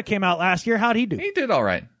 Mariota came out last year. How'd he do? He did all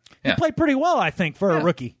right. Yeah. He played pretty well, I think, for a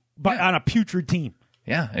rookie, but on a putrid team.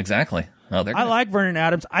 Yeah, exactly. Oh, I like Vernon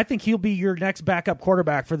Adams. I think he'll be your next backup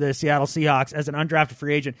quarterback for the Seattle Seahawks as an undrafted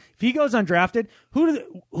free agent. If he goes undrafted,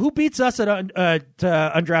 who beats us at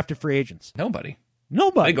undrafted free agents? Nobody.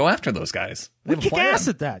 Nobody. They go after those guys. They We have a kick plan. ass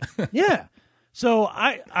at that. Yeah. So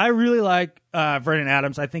I really like Vernon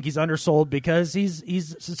Adams. I think he's undersold because he's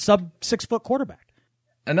a sub 6 foot quarterback.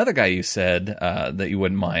 Another guy you said that you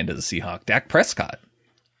wouldn't mind as a Seahawk, Dak Prescott.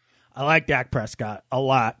 I like Dak Prescott a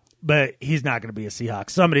lot, but he's not going to be a Seahawk.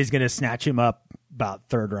 Somebody's going to snatch him up about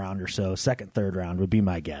 3rd round or so. 2nd, 3rd round would be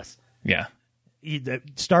my guess. Yeah. He, the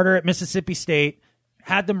starter at Mississippi State,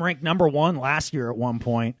 had them ranked number 1 last year at one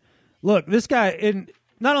point. Look, this guy, and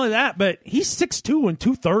not only that, but he's 6'2" and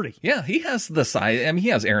 230. Yeah, he has the size. I mean, he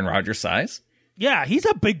has Aaron Rodgers' size. Yeah, he's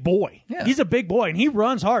a big boy. Yeah. He's a big boy, and he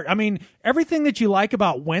runs hard. I mean, everything that you like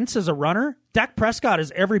about Wentz as a runner, Dak Prescott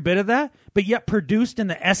is every bit of that, but yet produced in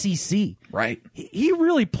the SEC. Right. He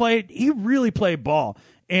really played ball.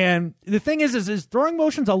 And the thing is his throwing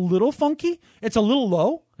motion's a little funky. It's a little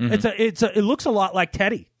low. It looks a lot like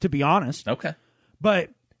Teddy, to be honest. Okay. But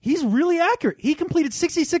he's really accurate. He completed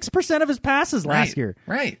 66% of his passes last year.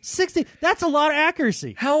 Right. 60. That's a lot of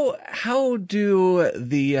accuracy. How do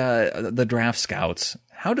the draft scouts,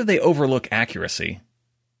 how do they overlook accuracy?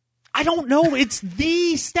 I don't know. It's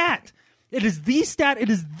the stat. It is the stat. It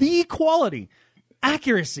is the quality.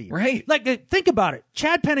 Accuracy. Right. Like, think about it.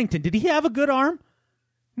 Chad Pennington, did he have a good arm?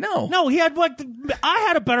 No, he had I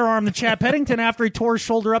had a better arm than Chad Pennington after he tore his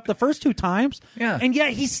shoulder up the first 2 times. Yeah. And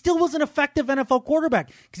yet he still was an effective NFL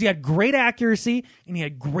quarterback because he had great accuracy and he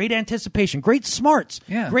had great anticipation, great smarts,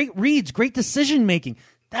 great reads, great decision making.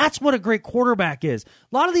 That's what a great quarterback is.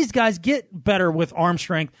 A lot of these guys get better with arm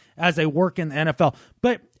strength as they work in the NFL.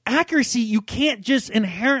 But accuracy, you can't just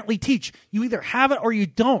inherently teach. You either have it or you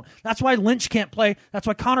don't. That's why Lynch can't play. That's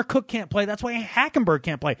why Connor Cook can't play. That's why Hackenberg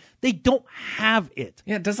can't play. They don't have it.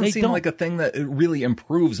 Yeah, it doesn't seem like a thing that really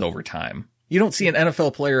improves over time. You don't see an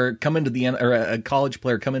NFL player come into or a college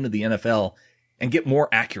player come into the NFL and get more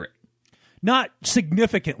accurate. Not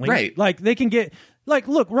significantly. Right. Like, they can get, like,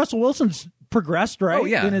 look, Russell Wilson's progressed, right? Oh,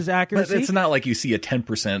 yeah. In his accuracy. But it's not like you see a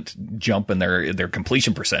 10% jump in their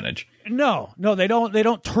completion percentage. No, they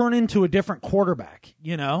don't turn into a different quarterback,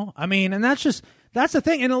 you know? I mean, and that's the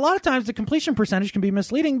thing. And a lot of times the completion percentage can be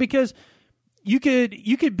misleading because you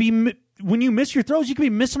could be, when you miss your throws, you could be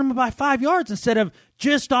missing them by 5 yards instead of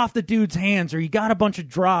just off the dude's hands, or you got a bunch of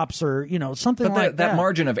drops, or, you know, something but like that. That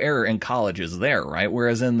margin of error in college is there, right?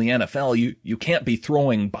 Whereas in the NFL, you can't be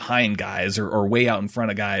throwing behind guys or way out in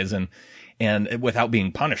front of guys and without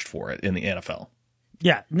being punished for it in the NFL.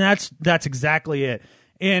 Yeah, and that's exactly it.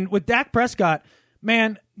 And with Dak Prescott,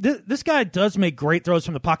 man, this guy does make great throws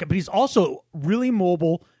from the pocket, but he's also really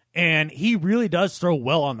mobile, and he really does throw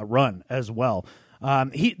well on the run as well.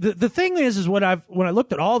 The thing is when I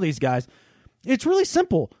looked at all these guys, it's really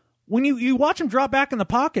simple. When you watch them drop back in the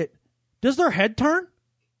pocket, does their head turn?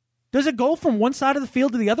 Does it go from one side of the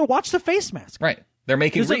field to the other? Watch the face mask. Right. They're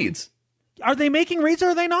making reads. Are they making reads or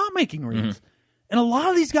are they not making reads? Mm-hmm. And a lot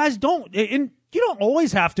of these guys don't. And you don't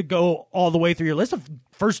always have to go all the way through your list. If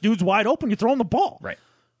first dude's wide open, you throw him the ball. Right.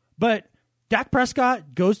 But Dak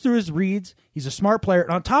Prescott goes through his reads. He's a smart player.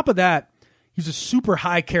 And on top of that, he's a super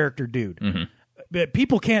high character dude. Mm-hmm. But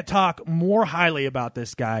people can't talk more highly about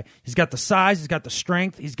this guy. He's got the size. He's got the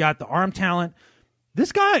strength. He's got the arm talent.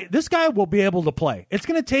 This guy will be able to play. It's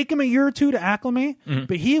going to take him a year or two to acclimate,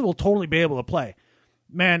 but he will totally be able to play.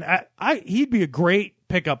 Man, he'd be a great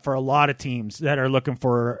pickup for a lot of teams that are looking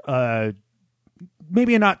for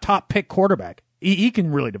maybe a not top pick quarterback. He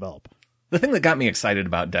can really develop. The thing that got me excited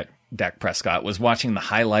about Dak Prescott was watching the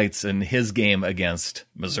highlights in his game against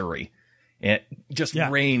Missouri. And just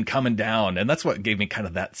rain coming down. And that's what gave me kind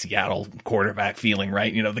of that Seattle quarterback feeling,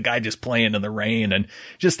 right? You know, the guy just playing in the rain and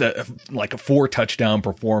just a 4-touchdown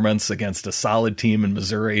performance against a solid team in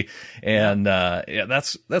Missouri. And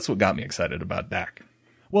that's what got me excited about Dak.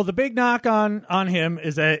 Well, the big knock on him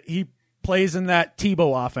is that he plays in that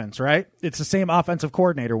Tebow offense, right? It's the same offensive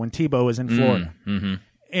coordinator when Tebow is in Florida. Mm-hmm.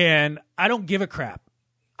 And I don't give a crap.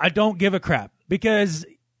 Because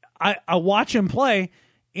I watch him play,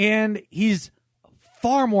 and he's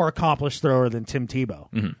far more accomplished thrower than Tim Tebow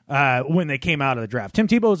when they came out of the draft. Tim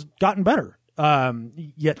Tebow's gotten better,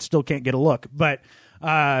 yet still can't get a look. But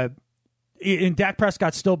and Dak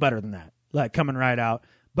Prescott's still better than that, like coming right out,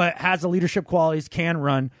 but has the leadership qualities, can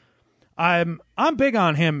run. I'm big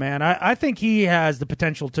on him, man. I think he has the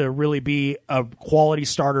potential to really be a quality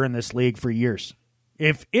starter in this league for years.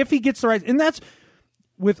 If he gets the right, and that's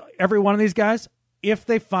with every one of these guys, if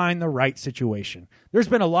they find the right situation. There's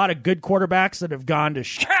been a lot of good quarterbacks that have gone to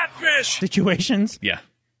catfish situations. Yeah.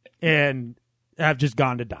 And have just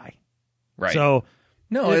gone to die. Right. So,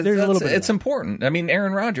 no, it's important. I mean,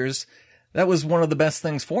 Aaron Rodgers, that was one of the best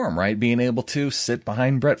things for him, right? Being able to sit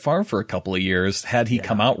behind Brett Favre for a couple of years. Had he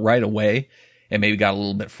come out right away and maybe got a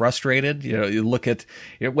little bit frustrated, you look at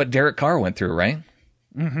what Derek Carr went through, right?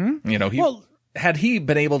 Mm-hmm. Had he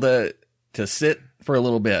been able to sit for a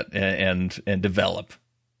little bit and develop,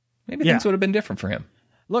 maybe things would have been different for him.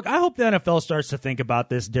 Look, I hope the NFL starts to think about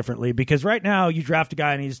this differently, because right now you draft a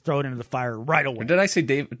guy and he's thrown into the fire right away. Did I say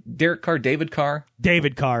Derek Carr? David Carr?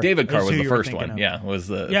 David Carr. David Carr was the first one. Yeah, was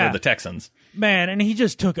for the Texans. Man, and he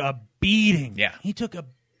just took a beating. Yeah. He took a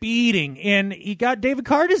beating, and he got David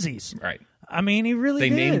Carr disease. Right. I mean, he really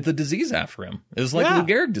did. They named the disease after him. It was like Lou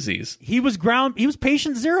Gehrig disease. He was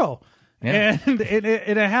patient zero. Yeah. And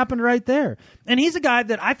it happened right there. And he's a guy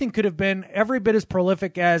that I think could have been every bit as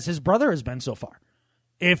prolific as his brother has been so far,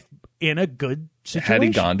 if in a good situation. Had he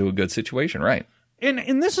gone to a good situation, right.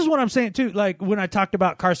 And this is what I'm saying, too. Like, when I talked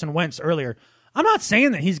about Carson Wentz earlier, I'm not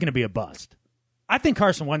saying that he's going to be a bust. I think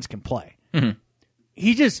Carson Wentz can play. Mm-hmm.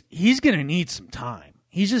 He's going to need some time.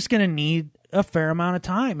 He's just going to need a fair amount of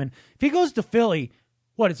time. And if he goes to Philly,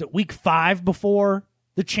 what is it, week 5 before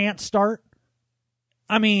the chants start?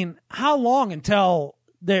 I mean, how long until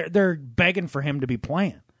they're begging for him to be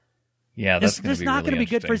playing? Yeah, that's going to be not going to be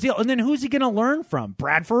good for his deal. And then who's he going to learn from?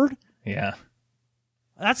 Bradford? Yeah.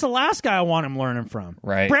 That's the last guy I want him learning from.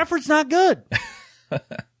 Right. Bradford's not good.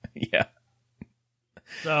 Yeah.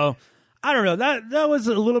 So, I don't know. That was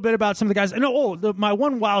a little bit about some of the guys. And my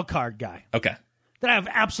one wild card guy. Okay. That I have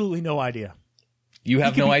absolutely no idea. You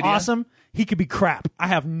have no idea? Awesome. He could be crap. I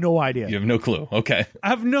have no idea. You have no clue. Okay. I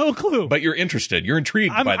have no clue. But you're interested. You're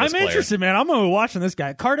intrigued by this player. I'm interested, man. I'm going to be watching this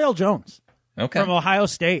guy. Cardale Jones. Okay. From Ohio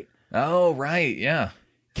State. Oh, right. Yeah.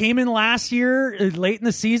 Came in last year, late in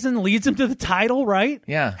the season, leads him to the title, right?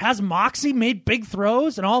 Yeah. Has moxie, made big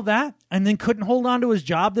throws and all that, and then couldn't hold on to his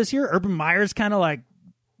job this year. Urban Meyer's kind of like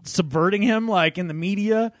subverting him, like in the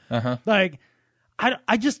media. Uh-huh. Like,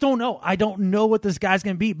 I just don't know. I don't know what this guy's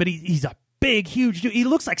going to be, but he's a big, huge dude. He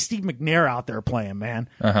looks like Steve McNair out there playing, man.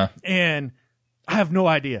 Uh-huh. And I have no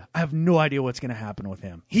idea. I have no idea what's going to happen with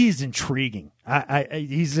him. He's intriguing.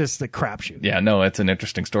 He's just a crapshoot. Yeah, no, it's an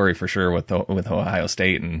interesting story for sure with Ohio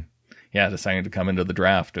State, and deciding to come into the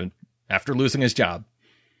draft after losing his job.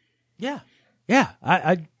 Yeah.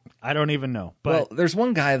 I don't even know. But well, there's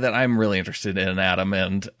one guy that I'm really interested in, Adam,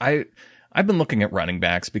 and I've been looking at running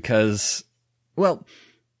backs because, well,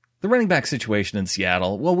 The running back situation in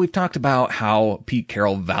Seattle. Well, we've talked about how Pete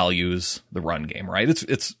Carroll values the run game, right?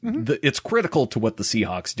 It's critical to what the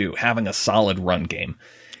Seahawks do, having a solid run game.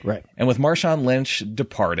 Right. And with Marshawn Lynch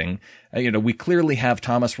departing, we clearly have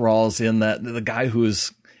Thomas Rawls in the guy who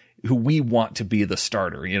we want to be the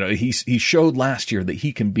starter. He showed last year that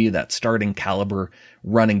he can be that starting caliber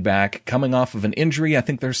running back. Coming off of an injury, I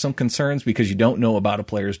think there's some concerns because you don't know about a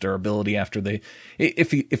player's durability after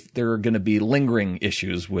if there are going to be lingering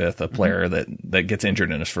issues with a player that gets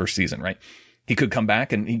injured in his first season, right? He could come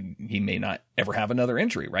back and he may not ever have another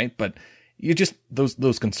injury, right? But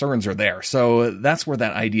those concerns are there. So that's where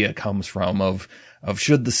that idea comes from of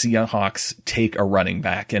should the Seahawks take a running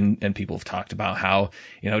back? And people have talked about how,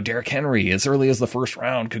 Derrick Henry as early as the first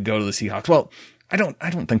round could go to the Seahawks. Well, I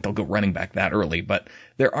don't think they'll go running back that early, but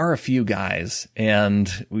there are a few guys.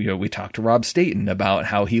 And, we talked to Rob Staten about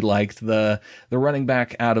how he liked the running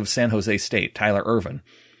back out of San Jose State, Tyler Ervin.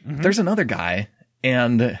 Mm-hmm. There's another guy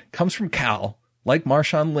and comes from Cal, like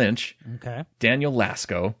Marshawn Lynch. Okay. Daniel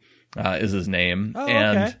Lasco. Is his name. Oh,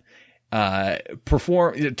 and,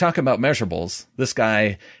 talking about measurables, this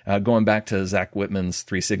guy, going back to Zach Whitman's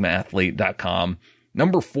 3sigmaathlete.com,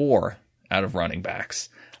 number 4 out of running backs.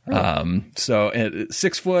 Oh. So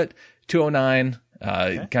 6 foot, 209,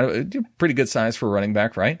 kind of a pretty good size for a running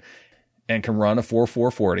back, right? And can run a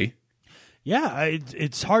 4.40. Yeah.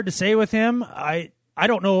 It's hard to say with him. I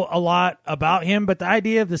don't know a lot about him, but the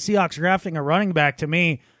idea of the Seahawks drafting a running back, to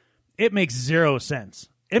me, it makes zero sense.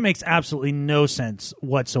 It makes absolutely no sense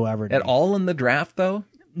whatsoever. At all in the draft, though?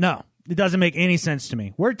 No, it doesn't make any sense to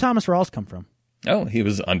me. Where did Thomas Rawls come from? Oh, he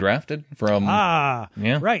was undrafted from...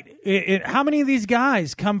 yeah. Right. How many of these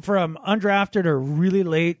guys come from undrafted or really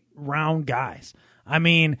late round guys? I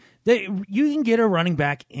mean, you can get a running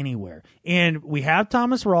back anywhere. And we have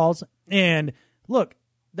Thomas Rawls. And look,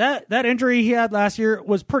 that injury he had last year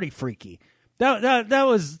was pretty freaky. That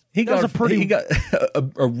was he got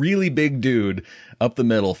a really big dude up the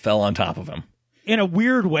middle fell on top of him in a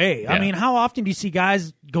weird way. Yeah. I mean, how often do you see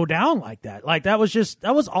guys go down like that? Like that was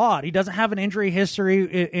odd. He doesn't have an injury history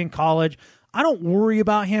in college. I don't worry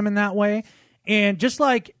about him in that way. And just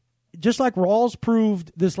like Rawls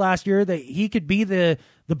proved this last year that he could be the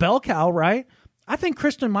bell cow, right? I think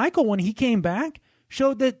Christine Michael, when he came back,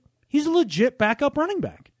 showed that he's a legit backup running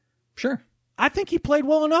back. Sure. I think he played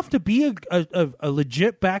well enough to be a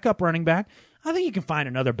legit backup running back. I think you can find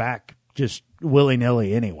another back just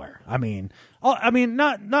willy-nilly anywhere. I mean,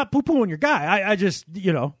 not poo-pooing your guy. I just,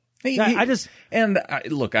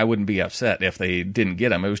 look, I wouldn't be upset if they didn't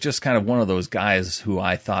get him. It was just kind of one of those guys who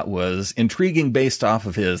I thought was intriguing based off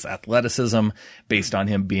of his athleticism, based on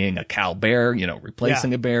him being a Cal Bear,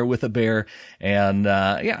 replacing a Bear with a Bear. And,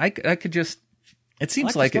 I could just, it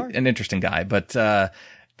seems like an interesting guy, but,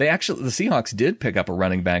 the Seahawks did pick up a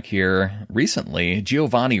running back here recently,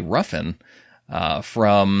 Giovanni Ruffin,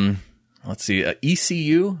 from, let's see,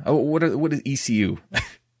 ECU. Oh, what is ECU?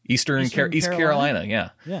 East Carolina.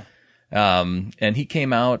 Yeah. And he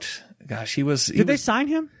came out. Gosh, Did they sign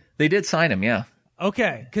him? They did sign him. Yeah.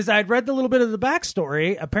 Okay, because I'd read the little bit of the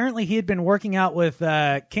backstory. Apparently, he had been working out with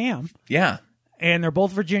Cam. Yeah. And they're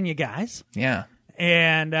both Virginia guys. Yeah.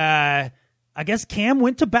 And I guess Cam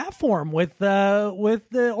went to bat for him with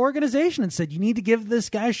the organization and said, "You need to give this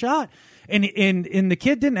guy a shot." And the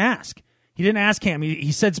kid didn't ask. He didn't ask Cam.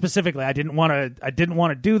 He said specifically, "I didn't want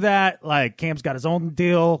to do that. Like Cam's got his own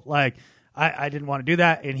deal. Like I didn't want to do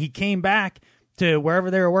that." And he came back to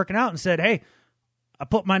wherever they were working out and said, "Hey, I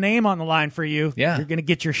put my name on the line for you. Yeah. You're going to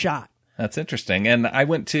get your shot." That's interesting. And I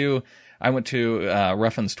went to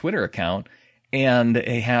Ruffin's Twitter account. And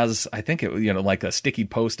it has, I think like a sticky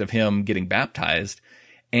post of him getting baptized,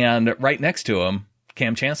 and right next to him,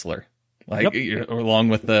 Cam Chancellor, along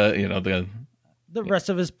with the rest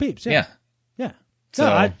of his peeps. Yeah.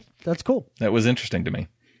 So that's cool. That was interesting to me.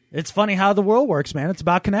 It's funny how the world works, man. It's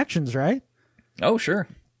about connections, right? Oh, sure.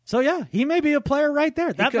 So yeah, he may be a player right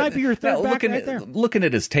there. That might be your third back right there. Looking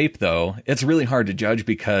at his tape, though, it's really hard to judge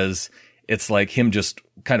because it's like him just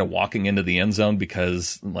kind of walking into the end zone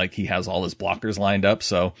because like he has all his blockers lined up.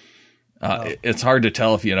 So it's hard to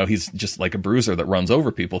tell if, he's just like a bruiser that runs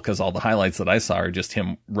over people because all the highlights that I saw are just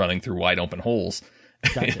him running through wide open holes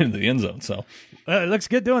into the end zone. So it looks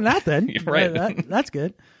good doing that then. You're right. That's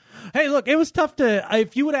good. Hey, look, it was tough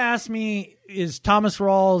if you would ask me, is Thomas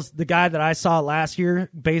Rawls the guy that I saw last year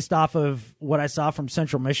based off of what I saw from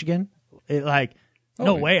Central Michigan?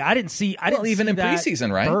 No way. I didn't see even in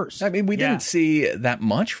preseason, right? Burst. I mean, we didn't see that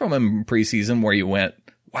much from him in preseason where you went,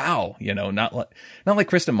 wow, not like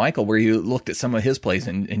Christine Michael, where you looked at some of his plays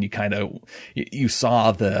and you kind of, you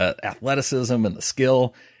saw the athleticism and the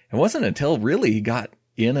skill. It wasn't until really he got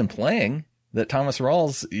in and playing that Thomas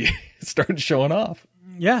Rawls started showing off.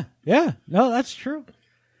 Yeah. No, that's true.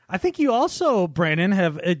 I think you also, Brandon,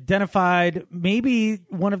 have identified maybe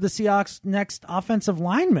one of the Seahawks' next offensive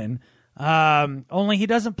linemen. Only he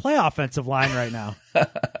doesn't play offensive line right now.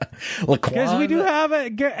 Because we do have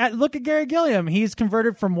look at Gary Gilliam. He's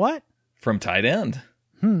converted from what? From tight end.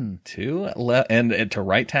 To left and to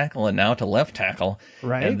right tackle and now to left tackle.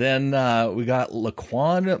 Right. And then we got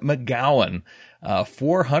Laquan McGowan,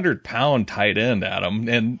 400-pound tight end, Adam.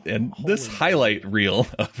 And this highlight reel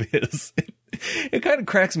of his, it kind of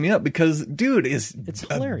cracks me up because dude is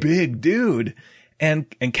a big dude and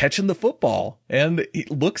catching the football, and he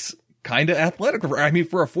looks kind of athletic. I mean,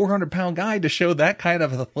 for a 400-pound guy to show that kind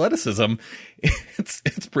of athleticism,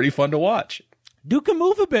 it's pretty fun to watch. Duke can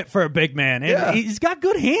move a bit for a big man, and he's got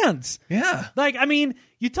good hands. Yeah. Like, I mean,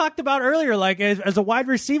 you talked about earlier, like, as a wide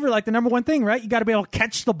receiver, like, the number one thing, right? You got to be able to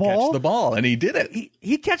catch the ball. Catch the ball, and he did it.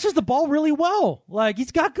 He catches the ball really well. Like,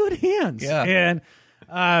 he's got good hands. Yeah. And,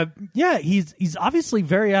 he's obviously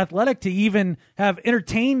very athletic to even have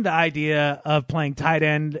entertained the idea of playing tight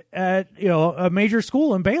end at, a major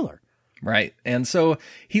school in Baylor. Right. And so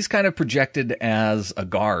he's kind of projected as a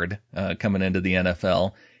guard coming into the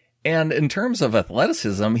NFL. And in terms of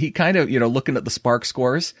athleticism, he kind of, looking at the Spark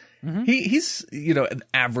scores, he's, an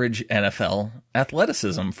average NFL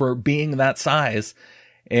athleticism for being that size.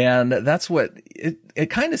 And that's what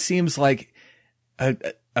it kind of seems like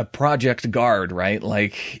a project guard, right?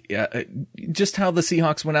 Like, just how the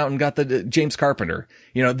Seahawks went out and got the James Carpenter,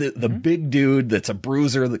 the big dude that's a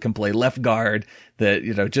bruiser that can play left guard, that,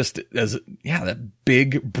 that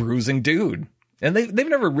big bruising dude. And they've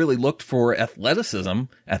never really looked for athleticism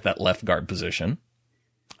at that left guard position.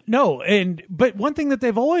 No, but one thing that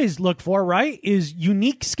they've always looked for, right, is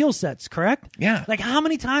unique skill sets, correct? Yeah. Like, how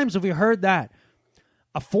many times have we heard that?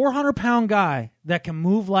 A 400-pound guy that can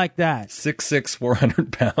move like that. 6'6",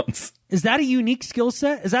 400 pounds. Is that a unique skill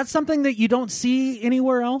set? Is that something that you don't see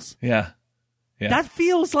anywhere else? Yeah. That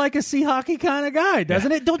feels like a Seahawky kind of guy,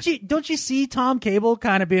 doesn't it? Don't you see Tom Cable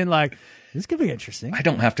kind of being like, this could be interesting. I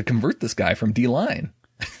don't have to convert this guy from D-line.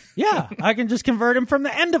 Yeah, I can just convert him from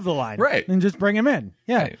the end of the line. Right. And just bring him in.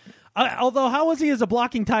 Yeah. Right. Although, how was he as a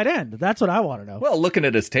blocking tight end? That's what I want to know. Well, looking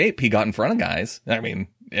at his tape, he got in front of guys. I mean,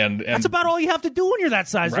 and that's about all you have to do when you're that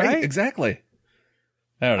size, right? Exactly.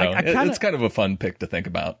 I don't know. It's kind of a fun pick to think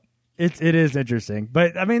about. It is interesting.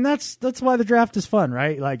 But, I mean, that's why the draft is fun,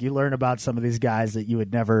 right? Like, you learn about some of these guys that you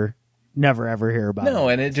would never ever hear about. No,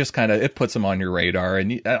 and it just kind of, it puts them on your radar.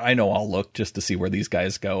 And I know I'll look just to see where these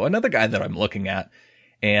guys go. Another guy that I'm looking at,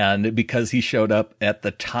 and because he showed up at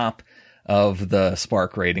the top of the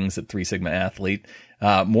Spark ratings at 3 Sigma Athlete,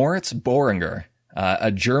 Moritz Boehringer,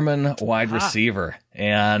 a German wide receiver.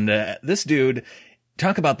 And this dude,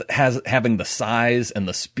 talk about having the size and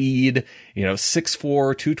the speed,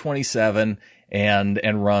 6'4", 227,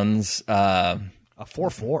 and runs a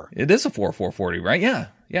 4.4. It is a 4.4 40, right? Yeah.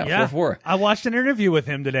 4.4. I watched an interview with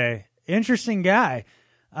him today. Interesting guy.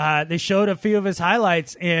 They showed a few of his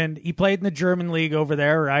highlights, and he played in the German league over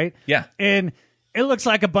there, right? Yeah. And it looks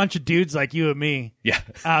like a bunch of dudes like you and me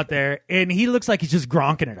out there, and he looks like he's just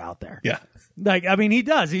gronking it out there. Yeah. Like, I mean, he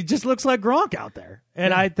does. He just looks like Gronk out there,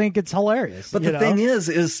 and I think it's hilarious. But the thing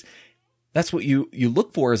is that's what you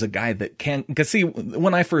look for as a guy that can, because see,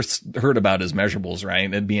 when I first heard about his measurables,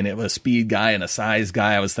 right, and being a speed guy and a size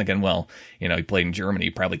guy, I was thinking, well, he played in Germany,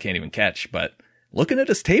 he probably can't even catch. But looking at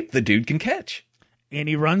his tape, the dude can catch. And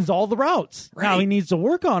he runs all the routes. Right. Now, he needs to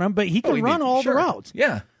work on them, but he can run all the routes.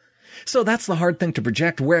 Yeah. So that's the hard thing to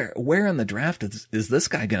project. Where in the draft is this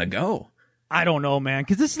guy going to go? I don't know, man,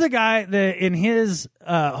 because this is the guy that in his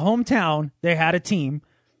hometown, they had a team,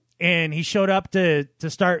 and he showed up to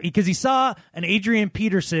start because he saw an Adrian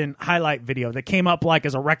Peterson highlight video that came up like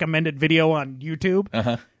as a recommended video on YouTube.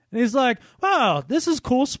 Uh-huh. And he's like, wow, this is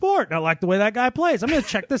cool sport. And I like the way that guy plays. I'm going to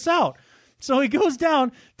check this out. So he goes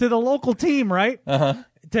down to the local team, right,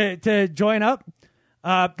 to join up.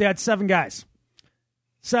 They had 7 guys.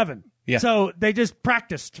 7. Yeah. So they just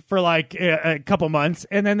practiced for like a couple months,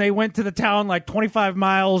 and then they went to the town like 25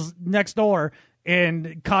 miles next door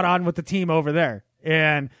and caught on with the team over there.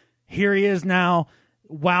 And here he is now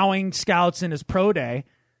wowing scouts in his pro day.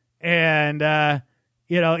 And,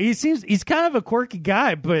 he's kind of a quirky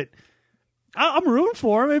guy, but I'm rooting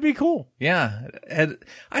for him. It'd be cool. Yeah. And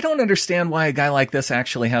I don't understand why a guy like this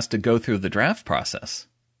actually has to go through the draft process.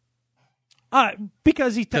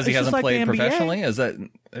 Because he hasn't played professionally? Is that,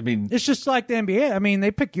 it's just like the NBA. I mean,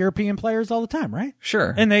 they pick European players all the time, right?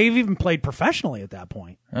 Sure. And they've even played professionally at that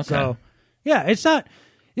point. Okay. So, yeah, it's not.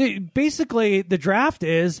 Basically, the draft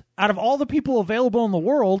is out of all the people available in the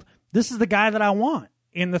world, this is the guy that I want.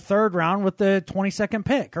 in the third round with the 22nd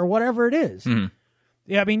pick or whatever it is. Mm-hmm.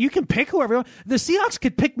 Yeah, I mean, you can pick whoever you want. The Seahawks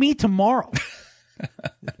could pick me tomorrow.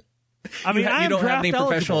 I mean, you don't have any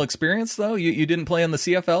professional experience, though? You didn't play in the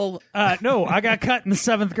CFL? No, I got cut in the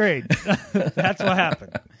 7th grade. That's what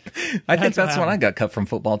happened. I think that's when I got cut from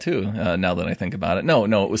football, too, now that I think about it. No,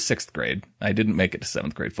 it was 6th grade. I didn't make it to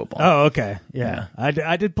 7th grade football. Oh, okay. Yeah. I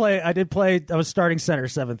did play. I was starting center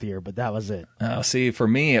 7th year, but that was it. See, for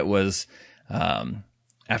me, it was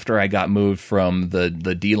after I got moved from the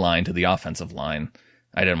D-line to the offensive line,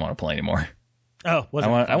 I didn't want to play anymore. Oh,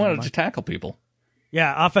 I wanted to tackle people.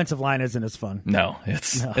 Yeah, offensive line isn't as fun. No,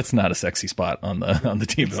 it's not a sexy spot on the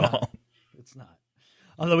team at all. It's not.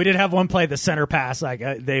 Although we did have one play, the center pass, like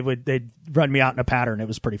they'd run me out in a pattern. It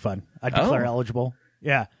was pretty fun. I'd declare eligible.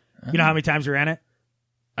 Yeah. You know how many times we ran it?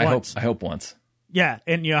 Once. I hope once. Yeah,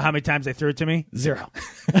 and you know how many times they threw it to me? 0.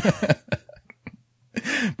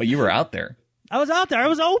 But you were out there. I was out there. I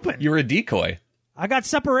was open. You were a decoy. I got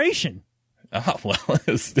separation. Oh, well, it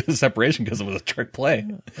was separation because it was a trick play.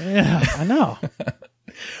 Yeah, I know.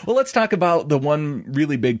 Well, let's talk about the one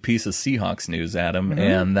really big piece of Seahawks news, Adam,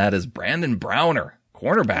 and that is Brandon Browner,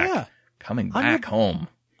 cornerback, coming back home.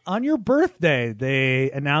 On your birthday,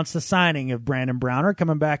 they announced the signing of Brandon Browner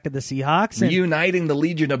coming back to the Seahawks. Reuniting the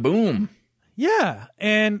Legion of Boom. Yeah,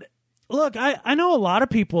 and look, I know a lot of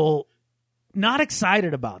people not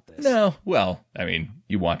excited about this. No, well, I mean,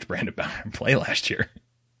 you watched Brandon Browner play last year.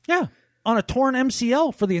 Yeah, on a torn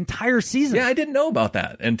MCL for the entire season. Yeah, I didn't know about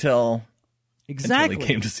that until he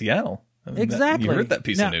came to Seattle. Exactly. You heard that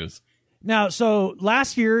piece of news. Now, so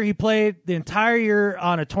last year he played the entire year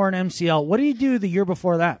on a torn MCL. What did he do the year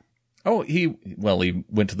before that? Oh, he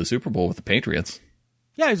went to the Super Bowl with the Patriots.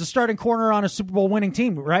 Yeah, he's a starting corner on a Super Bowl winning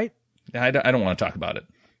team, right? I don't want to talk about it.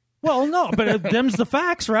 Well, no, but them's the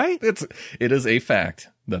facts, right? It is a fact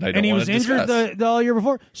that I don't want to discuss. And he was injured the all year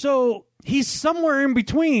before. So he's somewhere in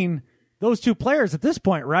between those two players at this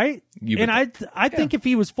point, right? I think if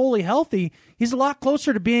he was fully healthy, he's a lot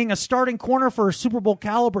closer to being a starting corner for a Super Bowl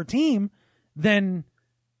caliber team than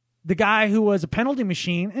the guy who was a penalty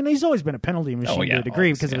machine. And he's always been a penalty machine to a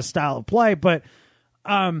degree because of his style of play. But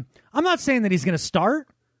I'm not saying that he's going to start,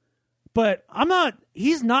 but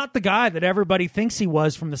he's not the guy that everybody thinks he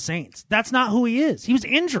was from the Saints. That's not who he is. He was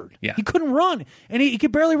injured. Yeah. He couldn't run, and he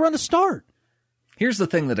could barely run the start. Here's the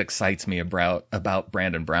thing that excites me about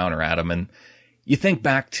Brandon Browner, Adam, and you think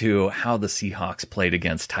back to how the Seahawks played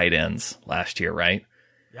against tight ends last year, right?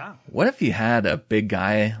 Yeah. What if you had a big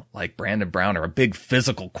guy like Brandon Browner, a big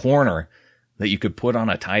physical corner that you could put on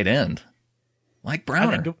a tight end like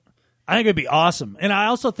Browner? I think it'd be awesome. And I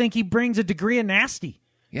also think he brings a degree of nasty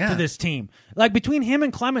to this team. Like between him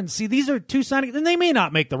and Clemens, see, these are two signings, and they may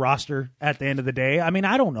not make the roster at the end of the day. I mean,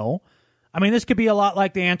 I don't know. I mean, this could be a lot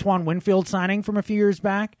like the Antoine Winfield signing from a few years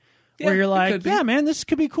back, where you're like, yeah, man, this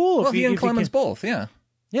could be cool. Well, he and Clemens both, yeah.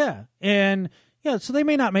 Yeah, and so they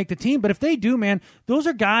may not make the team, but if they do, man, those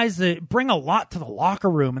are guys that bring a lot to the locker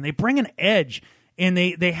room, and they bring an edge, and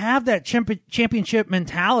they have that championship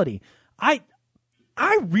mentality. I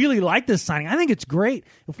really like this signing. I think it's great.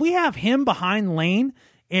 If we have him behind Lane,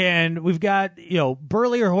 and we've got,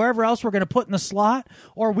 Burley or whoever else we're going to put in the slot,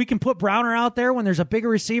 or we can put Browner out there when there's a bigger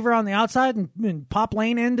receiver on the outside and pop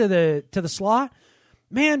Lane into the slot.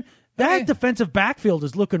 Man, that defensive backfield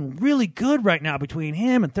is looking really good right now between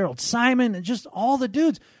him and Thurl Simon and just all the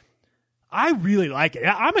dudes. I really like it.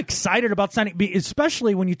 I'm excited about signing,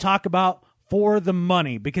 especially when you talk about for the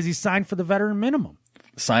money, because he signed for the veteran minimum.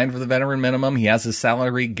 Signed for the veteran minimum. He has his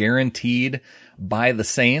salary guaranteed by the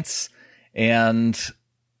Saints, and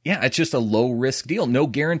yeah, it's just a low-risk deal. No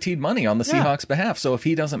guaranteed money on the Seahawks' behalf. So if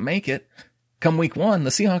he doesn't make it come week 1, the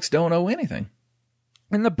Seahawks don't owe anything.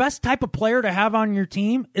 And the best type of player to have on your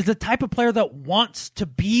team is the type of player that wants to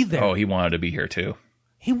be there. Oh, he wanted to be here too.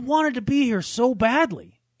 He wanted to be here so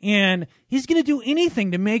badly. And he's going to do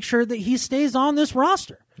anything to make sure that he stays on this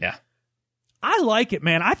roster. Yeah. I like it,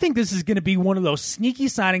 man. I think this is going to be one of those sneaky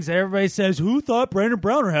signings that everybody says, who thought Brandon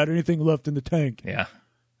Browner had anything left in the tank? Yeah.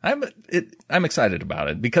 I'm excited about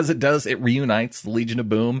it because it reunites the Legion of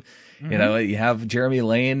Boom. Mm-hmm. You have Jeremy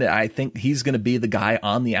Lane. I think he's going to be the guy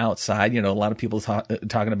on the outside. A lot of people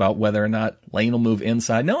talking about whether or not Lane will move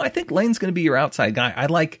inside. No, I think Lane's going to be your outside guy. I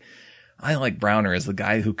like Browner as the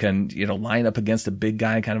guy who can, line up against a big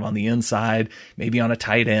guy kind of on the inside, maybe on a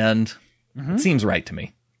tight end. Mm-hmm. It seems right to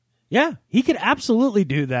me. Yeah, he could absolutely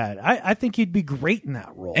do that. I think he'd be great in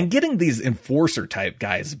that role. And getting these enforcer type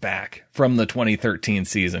guys back from the 2013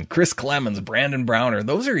 season, Chris Clemens, Brandon Browner,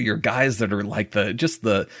 those are your guys that are like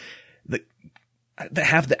that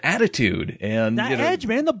have the attitude and that edge,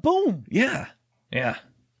 man, the boom. Yeah. Yeah.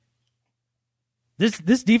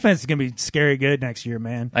 This defense is going to be scary good next year,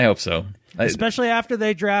 man. I hope so. Especially after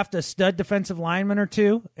they draft a stud defensive lineman or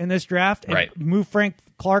two in this draft and Right. move Frank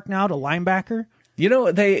Clark now to linebacker. You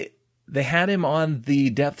know, they had him on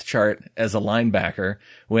the depth chart as a linebacker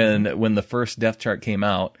when the first depth chart came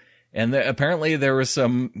out. And apparently there was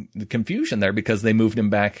some confusion there because they moved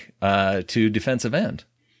him back to defensive end.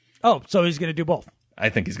 Oh, so he's going to do both. I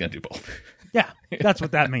think he's going to do both. Yeah, that's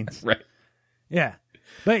what that means. Right. Yeah.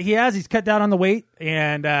 But he's cut down on the weight,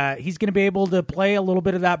 and he's going to be able to play a little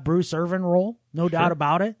bit of that Bruce Irvin role, no doubt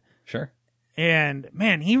about it. Sure. And,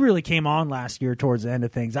 man, he really came on last year towards the end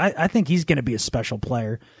of things. I think he's going to be a special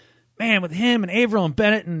player. Man, with him and Averill and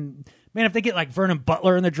Bennett, and, man, if they get like Vernon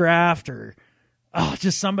Butler in the draft or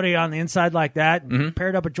just somebody on the inside like that, and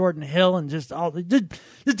paired up with Jordan Hill and just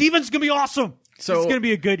this defense is going to be awesome. So it's going to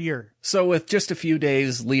be a good year. So with just a few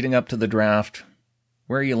days leading up to the draft,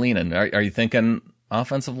 where are you leaning? Are you thinking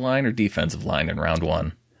offensive line or defensive line in round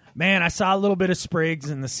one? Man, I saw a little bit of Spriggs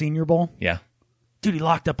in the Senior Bowl. Yeah. Dude, he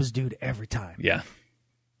locked up his dude every time. Yeah.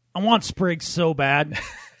 I want Spriggs so bad.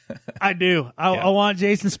 I do. I want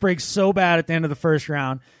Jason Spriggs so bad at the end of the first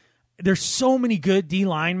round. There's so many good D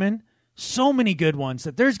linemen, so many good ones,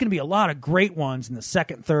 that there's going to be a lot of great ones in the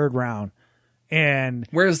second, third round. And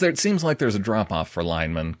whereas it seems like there's a drop off for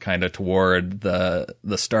linemen kind of toward the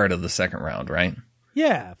start of the second round, right?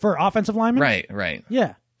 Yeah, for offensive linemen? Right.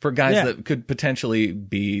 Yeah. For guys that could potentially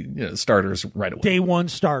be starters right away. Day one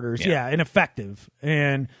starters, and effective.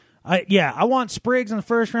 And I want Spriggs in the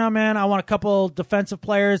first round, man. I want a couple defensive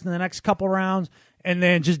players in the next couple rounds, and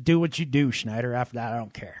then just do what you do, Schneider. After that, I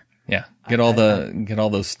don't care. Yeah, get all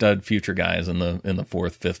those stud future guys in the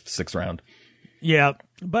fourth, fifth, sixth round. Yeah,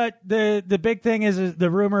 but the big thing is the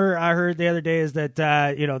rumor I heard the other day is that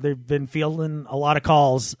they've been fielding a lot of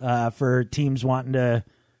calls for teams wanting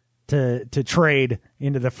to trade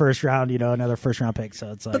into the first round, another first round pick.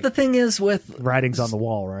 So it's like, but the thing is, with writing's on the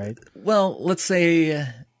wall, right? Well, let's say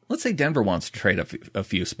Denver wants to trade a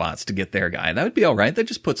few spots to get their guy. That would be all right. That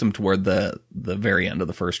just puts them toward the very end of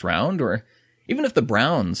the first round, or even if the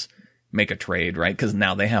Browns make a trade, right? Because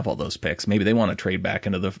now they have all those picks. Maybe they want to trade back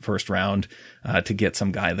into the first round to get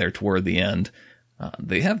some guy there toward the end.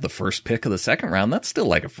 They have the first pick of the second round. That's still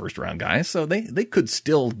like a first round guy. So they could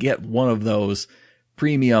still get one of those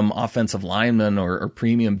premium offensive linemen or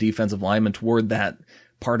premium defensive linemen toward that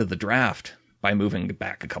part of the draft by moving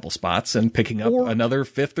back a couple spots and picking up another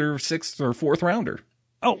fifth or sixth or fourth rounder.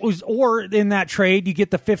 Or in that trade, you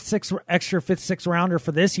get the extra fifth, sixth rounder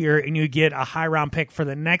for this year, and you get a high round pick for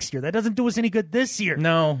the next year. That doesn't do us any good this year.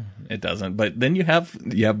 No, it doesn't. But then you have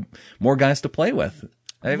more guys to play with.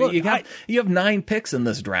 Look, you have 9 picks in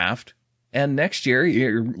this draft, and next year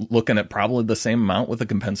you're looking at probably the same amount with the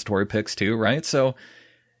compensatory picks too, right? So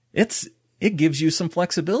it gives you some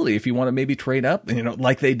flexibility if you want to maybe trade up,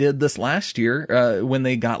 like they did this last year when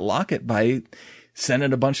they got Lockett by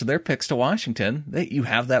sending a bunch of their picks to Washington. You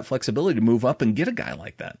have that flexibility to move up and get a guy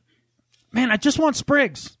like that. Man, I just want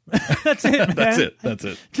Spriggs. That's it, man. That's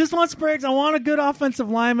it. Just want Spriggs. I want a good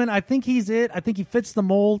offensive lineman. I think he's it. I think he fits the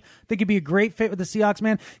mold. I think he'd be a great fit with the Seahawks,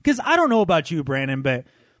 man. Because I don't know about you, Brandon, but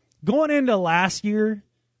going into last year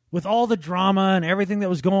with all the drama and everything that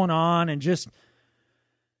was going on, and just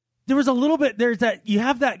there was a little bit, you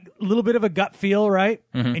have that little bit of a gut feel, right?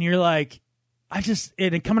 Mm-hmm. And you're like,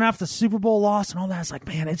 and coming off the Super Bowl loss and all that, it's like,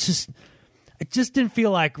 man, it just didn't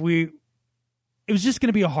feel like it was just going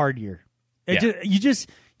to be a hard year. You just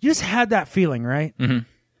had that feeling, right?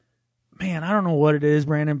 Mm-hmm. Man, I don't know what it is,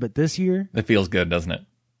 Brandon, but this year, it feels good, doesn't it?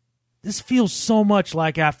 This feels so much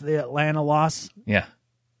like after the Atlanta loss. Yeah.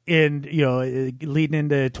 And, leading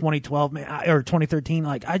into 2012 or 2013,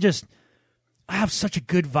 like I have such a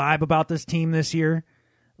good vibe about this team this year.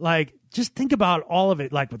 Like, just think about all of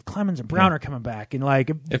it, like with Clemens and Browner coming back, and like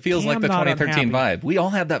it feels like the 2013 vibe. We all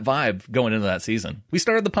had that vibe going into that season. We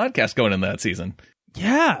started the podcast going into that season.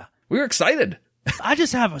 Yeah, we were excited. I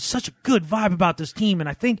just have such a good vibe about this team, and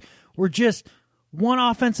I think we're just one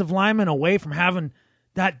offensive lineman away from having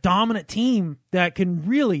that dominant team that can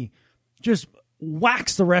really just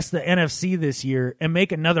wax the rest of the NFC this year and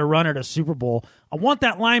make another run at a Super Bowl. I want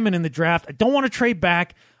that lineman in the draft. I don't want to trade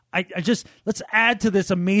back. Let's add to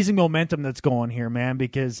this amazing momentum that's going here, man,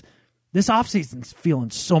 because this offseason's feeling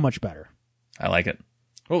so much better. I like it.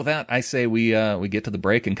 Well, with that, I say we get to the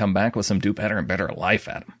break and come back with some Do Better and Better Life,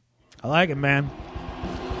 Adam. I like it, man.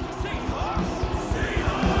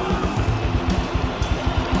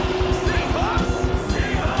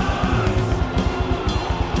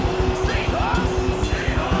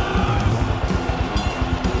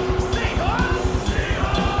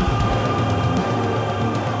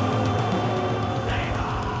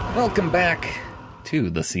 Welcome back to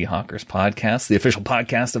the Seahawkers podcast, the official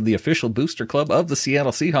podcast of the official booster club of the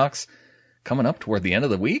Seattle Seahawks. Coming up toward the end of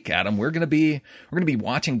the week, Adam, we're going to be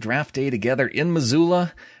watching draft day together in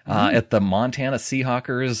Missoula at the Montana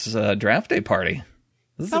Seahawkers draft day party.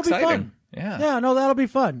 This is exciting. Be fun. Yeah, no, that'll be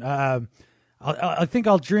fun. I think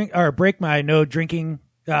I'll drink or break my no drinking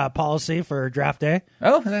policy for draft day.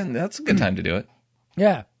 Oh, then that's a good time to do it.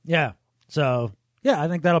 Yeah. So, yeah, I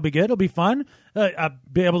think that'll be good. It'll be fun. I'll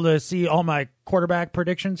be able to see all my quarterback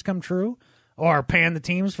predictions come true or pan the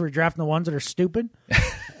teams for drafting the ones that are stupid.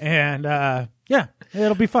 And, yeah,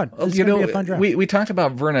 it'll be fun. It's going to be a fun draft. We talked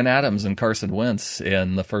about Vernon Adams and Carson Wentz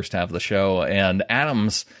in the first half of the show, and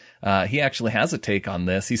Adams, he actually has a take on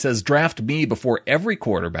this. He says, draft me before every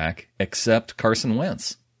quarterback except Carson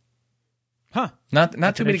Wentz. Huh.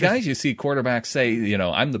 Not too many guys you see quarterbacks say,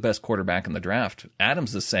 I'm the best quarterback in the draft.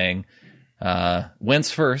 Adams is saying,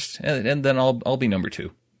 Wentz first, and then I'll be number 2.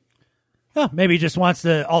 Yeah, maybe he just wants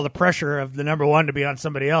all the pressure of the number 1 to be on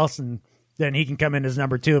somebody else, and then he can come in as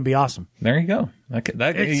number 2 and be awesome. There you go.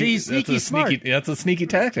 He's sneaky smart. That's a sneaky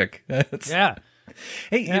tactic. Yeah.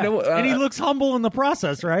 Hey, yeah. And he looks humble in the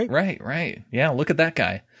process, right? Right. Yeah, look at that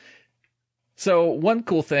guy. So one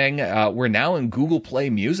cool thing, we're now in Google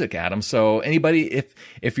Play Music, Adam. So anybody,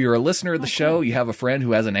 if you're a listener of the show, you have a friend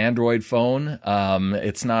who has an Android phone,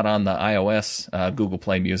 it's not on the iOS Google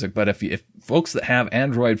Play Music, but if folks that have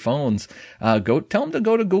Android phones, tell them to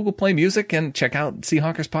go to Google Play Music and check out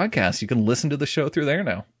Seahawkers Podcast. You can listen to the show through there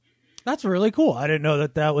now. That's really cool. I didn't know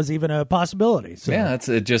that was even a possibility. So. Yeah,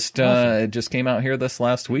 it just came out here this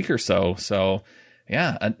last week or so. So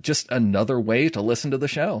yeah, just another way to listen to the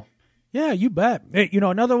show. Yeah, you bet. Hey,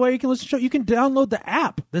 another way you can listen to the show, you can download the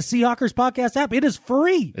app, the Seahawkers Podcast app. It is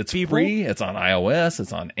free. It's free. It's on iOS.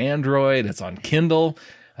 It's on Android. It's on Kindle.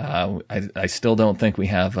 I still don't think we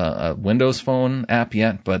have a Windows Phone app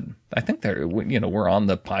yet, but I think we're on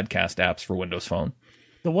the podcast apps for Windows Phone.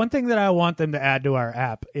 The one thing that I want them to add to our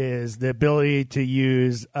app is the ability to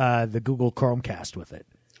use the Google Chromecast with it.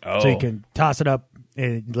 Oh. So you can toss it up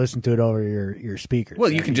and listen to it over your speakers.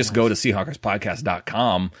 Well, you can just go to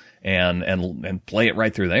SeahawkersPodcast.com and play it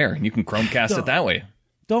right through there. You can Chromecast it that way.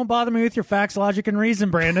 Don't bother me with your facts, logic, and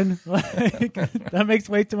reason, Brandon. That makes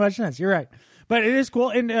way too much sense. You're right. But it is cool.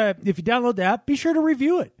 And if you download the app, be sure to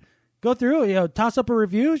review it. Go through, toss up a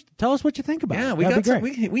review. Tell us what you think about it. Yeah,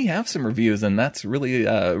 we have some reviews, and that's really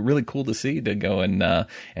really cool to see, to go and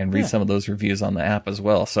read some of those reviews on the app as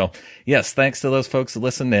well. So yes, thanks to those folks that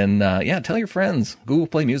listen, and tell your friends. Google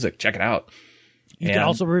Play Music, check it out. You can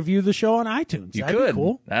also review the show on iTunes. That'd be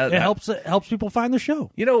cool. It helps people find the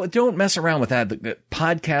show. Don't mess around with that.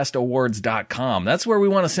 Podcastawards.com. That's where we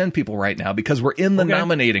want to send people right now, because we're in the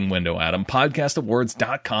nominating window, Adam.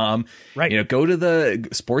 Podcastawards.com. Right. Go to the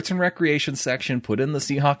sports and recreation section, put in the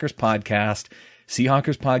Seahawkers podcast,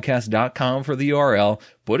 SeahawkersPodcast.com for the URL.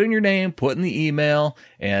 Put in your name, put in the email,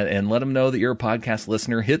 and let them know that you're a podcast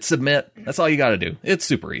listener. Hit submit. That's all you got to do. It's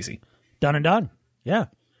super easy. Done and done. Yeah.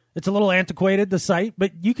 It's a little antiquated, the site,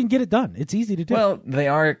 but you can get it done. It's easy to do. Well, they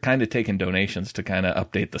are kind of taking donations to kind of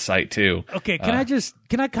update the site, too. Okay, can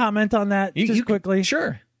I comment on that quickly?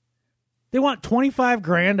 Sure. They want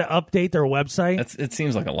 $25,000 to update their website. It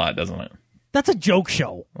seems like a lot, doesn't it? That's a joke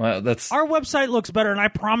show. Well, our website looks better, and I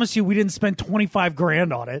promise you we didn't spend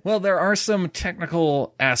 $25,000 on it. Well, there are some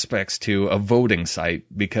technical aspects to a voting site,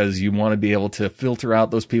 because you want to be able to filter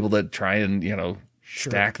out those people that try and,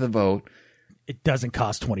 stack the vote. It doesn't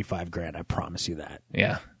cost $25,000. I promise you that.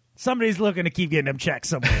 Yeah. Somebody's looking to keep getting them checks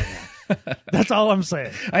somewhere. That's all I'm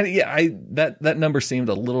saying. That number seemed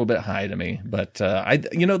a little bit high to me, but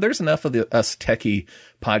there's enough of us techie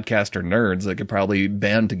podcaster nerds that could probably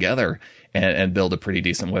band together and build a pretty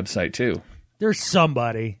decent website too. There's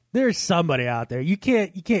somebody out there. You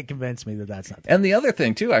can't convince me that that's not. And the other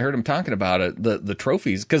thing too, I heard him talking about it, the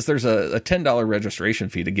trophies, because there's a $10 registration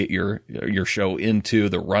fee to get your show into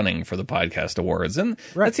the running for the podcast awards, and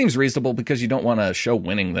that seems reasonable, because you don't want a show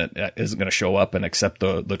winning that isn't going to show up and accept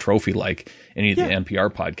the trophy like any of the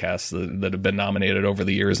NPR podcasts that have been nominated over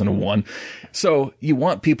the years and have won. So you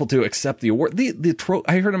want people to accept the award.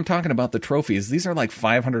 I heard him talking about the trophies. These are like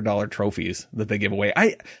 $500 trophies that they give away.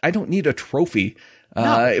 I don't need a trophy.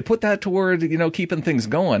 Put that toward, keeping things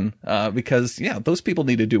going, because those people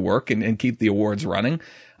need to do work and keep the awards running.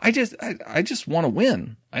 I just want to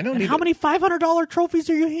win. I don't need. How many $500 trophies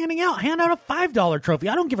are you handing out? Hand out a $5 trophy.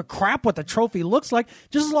 I don't give a crap what the trophy looks like,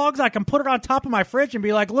 just as long as I can put it on top of my fridge and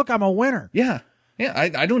be like, look, I'm a winner. Yeah. Yeah.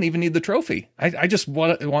 I don't even need the trophy. I just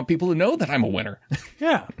want people to know that I'm a winner.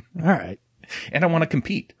 Yeah. All right. And I want to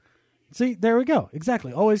compete. See, there we go.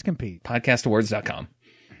 Exactly. Always compete. Podcastawards.com.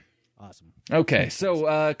 Awesome. Okay, so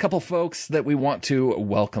a couple folks that we want to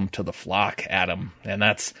welcome to the flock, Adam, and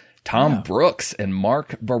that's Tom Brooks and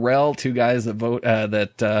Mark Burrell, two guys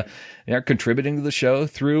that are contributing to the show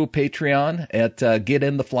through Patreon at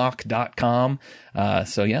getintheflock.com.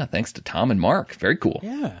 So yeah, thanks to Tom and Mark. Very cool.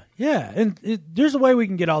 Yeah. And there's a way we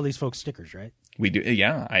can get all these folks stickers, right? We do.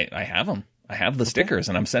 Yeah, I have them. I have the stickers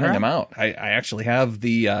and I'm sending them out. I actually have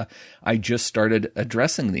I just started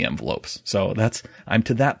addressing the envelopes. So I'm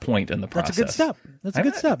to that point in the process. That's a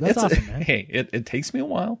good step. That's awesome, man. Hey, it takes me a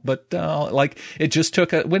while, but it just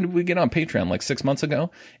took when did we get on Patreon? Like 6 months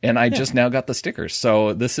ago. And I just now got the stickers. So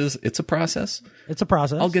it's a process. It's a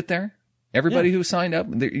process. I'll get there. Everybody who signed up,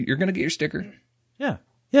 you're going to get your sticker. Yeah.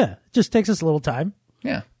 Yeah. It just takes us a little time.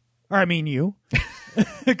 Yeah. Or I mean you.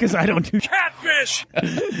 Because I don't do Catfish!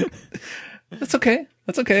 That's okay.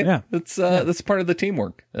 Yeah. That's part of the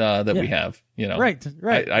teamwork that we have. You know, right.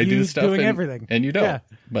 I do stuff doing everything, and you don't. Yeah.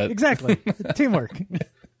 But exactly, teamwork.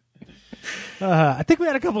 I think we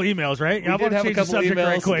had a couple emails, right? We did have a couple emails.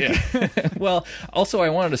 Very quick. Yeah. Well, also I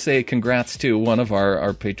wanted to say congrats to one of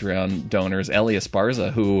our Patreon donors, Ellie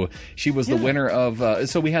Esparza, who she was the winner of.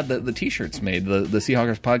 So we had the T-shirts made, the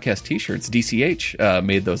Seahawkers podcast T-shirts. DCH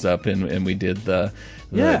made those up, and we did the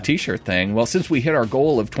T-shirt thing. Well, since we hit our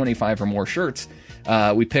goal of 25 or more shirts,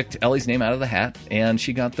 we picked Ellie's name out of the hat, and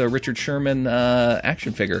she got the Richard Sherman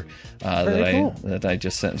action figure that I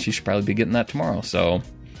just sent. She should probably be getting that tomorrow. So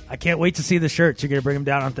I can't wait to see the shirts. You're going to bring them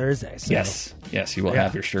down on Thursday. So. Yes, you will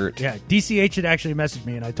have your shirt. Yeah, DCH had actually messaged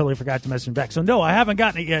me, and I totally forgot to message him back. So no, I haven't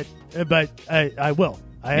gotten it yet, but I will.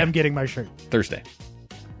 I am getting my shirt Thursday.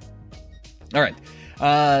 All right.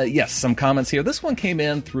 Yes, some comments here. This one came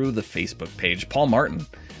in through the Facebook page, Paul Martin.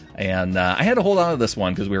 And I had to hold on to this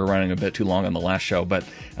one because we were running a bit too long on the last show. But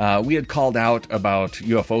we had called out about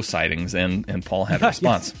UFO sightings, and Paul had a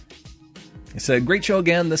response. Yes. He said, "Great show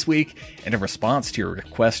again this week. And in response to your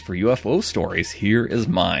request for UFO stories, here is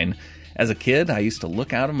mine. As a kid, I used to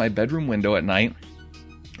look out of my bedroom window at night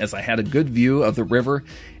as I had a good view of the river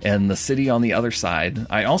and the city on the other side.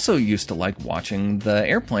 I also used to like watching the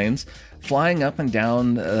airplanes flying up and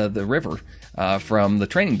down the river from the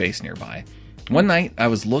training base nearby. One night, I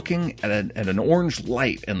was looking at an orange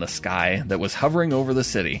light in the sky that was hovering over the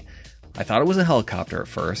city. I thought it was a helicopter at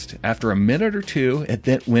first. After a minute or two, it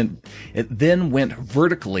then went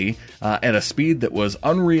vertically at a speed that was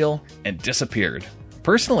unreal and disappeared.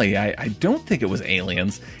 Personally, I don't think it was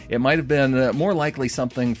aliens. It might have been more likely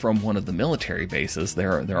something from one of the military bases.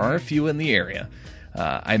 There are a few in the area.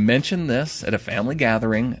 I mentioned this at a family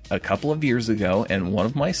gathering a couple of years ago, and one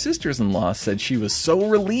of my sisters-in-law said she was so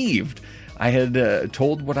relieved I had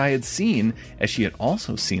told what I had seen, as she had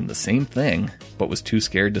also seen the same thing, but was too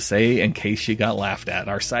scared to say in case she got laughed at.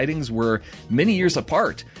 Our sightings were many years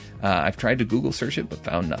apart. I've tried to Google search it, but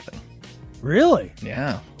found nothing." Really?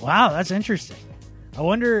 Yeah. Wow, that's interesting. I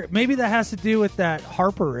wonder, maybe that has to do with that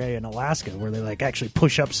Harper array in Alaska, where they actually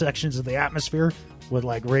push up sections of the atmosphere with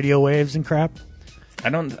radio waves and crap. I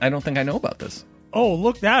don't think I know about this. Oh,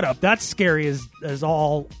 look that up. That's scary as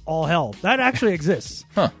all hell. That actually exists.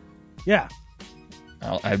 Huh. Yeah.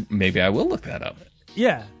 Maybe I will look that up.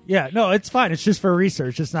 Yeah. No, it's fine. It's just for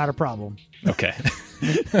research. It's not a problem. Okay.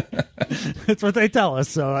 That's what they tell us,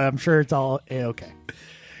 so I'm sure it's all A-okay.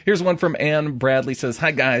 Here's one from Ann Bradley. Says, "Hi,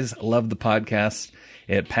 guys. Love the podcast.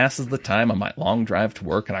 It passes the time on my long drive to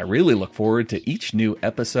work, and I really look forward to each new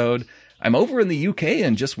episode. I'm over in the UK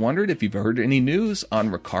and just wondered if you've heard any news on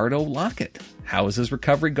Ricardo Lockett. How is his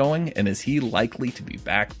recovery going, and is he likely to be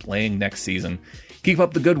back playing next season? Keep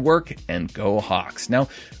up the good work, and go Hawks." Now,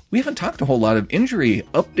 we haven't talked a whole lot of injury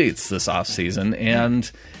updates this offseason,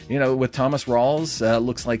 and, with Thomas Rawls,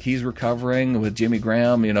 looks like he's recovering. With Jimmy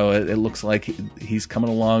Graham, it looks like he's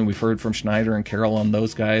coming along. We've heard from Schneider and Carroll on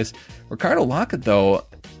those guys. Ricardo Lockett, though,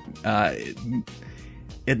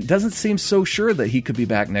 it doesn't seem so sure that he could be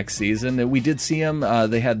back next season. We did see him.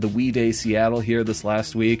 They had the Wee Day Seattle here this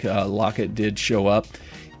last week. Lockett did show up,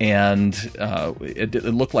 and it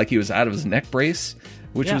looked like he was out of his neck brace,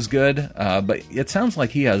 which was good. But it sounds like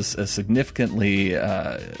he has a significantly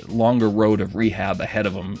longer road of rehab ahead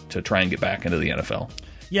of him to try and get back into the NFL.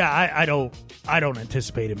 Yeah, I don't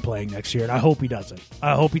anticipate him playing next year, and I hope he doesn't.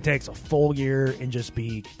 I hope he takes a full year and just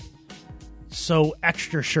be so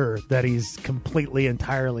extra sure that he's completely,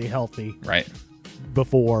 entirely healthy. Right.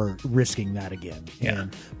 Before risking that again. Yeah.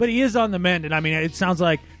 But he is on the mend, and it sounds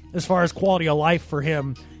like as far as quality of life for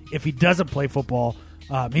him, if he doesn't play football,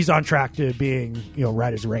 he's on track to being,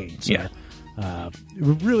 right as rain. So,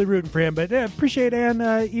 really rooting for him. But appreciate Ann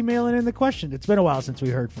emailing in the question. It's been a while since we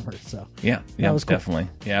heard from her. So yeah, that was cool. Definitely.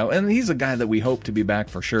 Yeah, and he's a guy that we hope to be back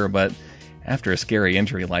for sure. But after a scary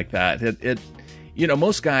injury like that. It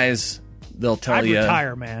most guys, they'll tell I'd you,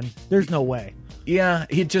 retire, man. There's no way. yeah,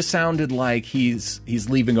 he just sounded like he's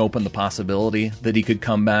leaving open the possibility that he could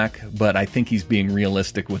come back, but I think he's being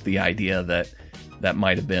realistic with the idea that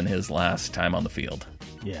might have been his last time on the field.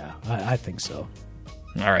 Yeah, I think so.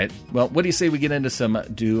 All right. Well, what do you say we get into some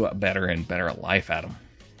Do Better and Better Life, Adam?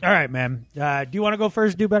 All right, man. Do you want to go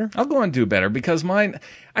first, Do Better? I'll go and Do Better because mine,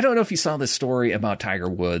 I don't know if you saw this story about Tiger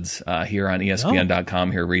Woods here on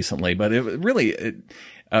ESPN.com here recently, but it really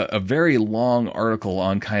a very long article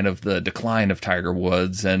on kind of the decline of Tiger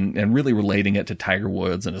Woods and really relating it to Tiger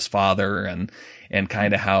Woods and his father and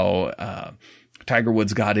kind of how Tiger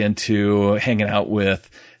Woods got into hanging out with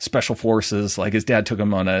special forces. Like his dad took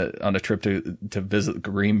him on a trip to visit the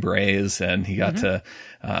Green Berets, and he got to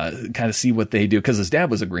kind of see what they do because his dad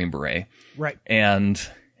was a Green Beret, right? And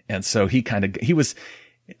so he was.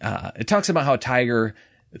 It talks about how Tiger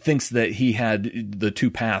thinks that he had the two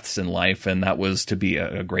paths in life, and that was to be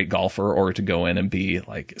a great golfer or to go in and be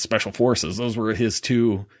like special forces. Those were his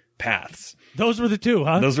two paths. Those were the two,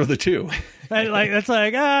 huh? Those were the two. That's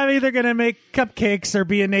like I'm either gonna make cupcakes or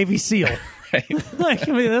be a Navy SEAL. Right. Like,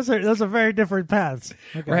 I mean, those are very different paths.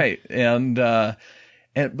 Okay. Right.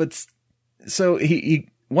 But so he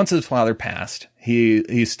once his father passed,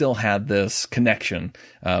 he still had this connection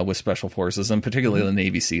with special forces and particularly the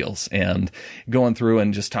Navy SEALs, and going through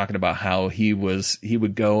and just talking about how he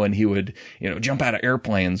would go and he would, jump out of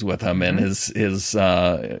airplanes with him, and his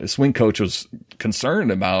swing coach was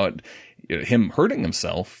concerned about him hurting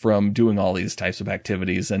himself from doing all these types of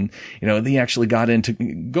activities. And, they actually go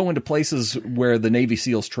into places where the Navy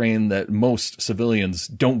SEALs train that most civilians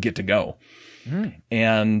don't get to go.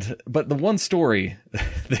 But the one story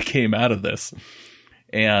that came out of this,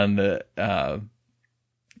 and,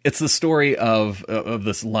 it's the story of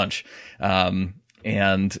this lunch. And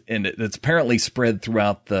it's apparently spread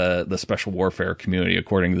throughout the special warfare community,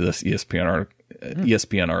 according to this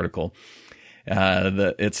ESPN article.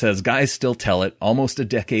 It says, guys still tell it almost a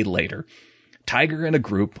decade later. Tiger and a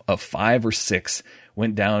group of 5 or 6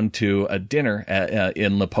 went down to a dinner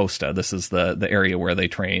in La Posta. This is the area where they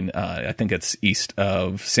train. I think it's east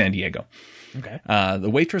of San Diego. Okay.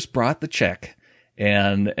 The waitress brought the check,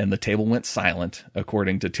 and the table went silent,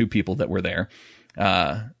 according to 2 people that were there.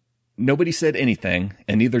 Nobody said anything,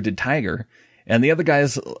 and neither did Tiger. And the other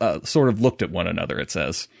guys sort of looked at one another, it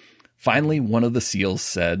says. Finally, one of the SEALs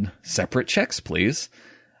said, "Separate checks, please."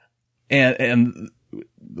 And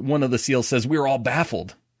one of the SEALs says, "We were all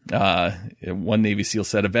baffled." One Navy SEAL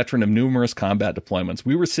said, "A veteran of numerous combat deployments.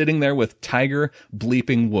 We were sitting there with Tiger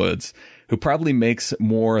bleeping Woods, who probably makes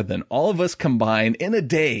more than all of us combined in a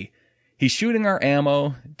day. He's shooting our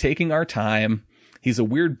ammo, taking our time. He's a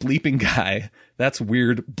weird bleeping guy. That's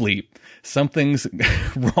weird bleep. Something's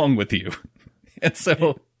wrong with you." And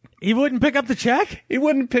so he wouldn't pick up the check? He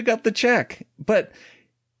wouldn't pick up the check. But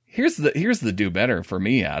here's the Do Better for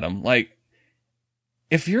me, Adam. Like,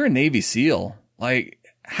 if you're a Navy SEAL, like,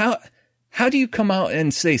 how do you come out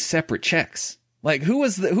and say separate checks? Like, who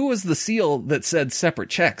was the SEAL that said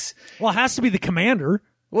separate checks? Well, it has to be the commander.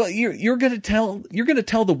 Well, you're gonna tell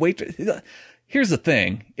the waitress. Here's the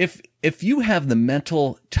thing: if you have the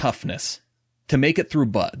mental toughness to make it through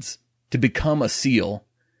BUD/S, to become a SEAL,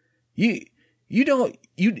 you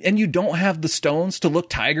don't have the stones to look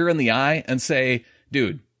Tiger in the eye and say,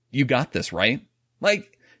 "Dude, you got this, right?"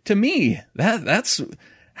 Like, to me, that's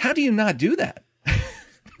how do you not do that?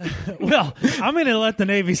 Well, I'm going to let the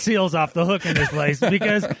Navy SEALs off the hook in this place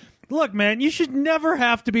because, look, man, you should never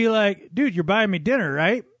have to be like, "Dude, you're buying me dinner,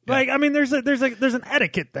 right?" Yeah. Like, I mean, there's an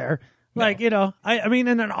etiquette there. Like, No. I mean,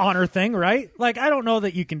 in an honor thing, right? Like, I don't know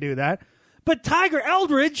that you can do that. But Tiger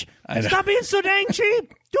Eldridge, stop being so dang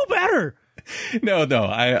cheap. Do better. No,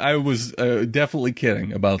 I was definitely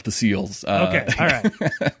kidding about the SEALs. Okay, all right.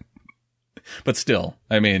 But still,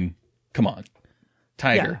 I mean, come on.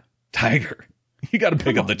 Tiger. You got to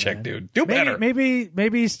pick up the check, man. Dude. Do better. Maybe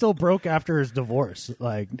he's still broke after his divorce.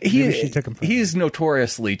 Like, she took him from he's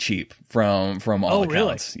notoriously cheap from all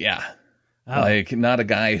accounts. Really? Yeah. Oh. Like, not a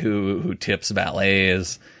guy who tips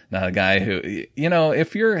valets, not a guy who,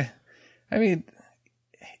 if you're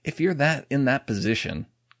that in that position.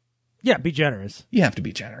 Yeah, be generous. You have to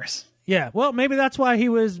be generous. Yeah, well, maybe that's why he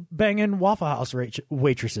was banging Waffle House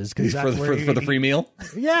waitresses. Cause for the free meal?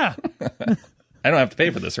 Yeah. I don't have to pay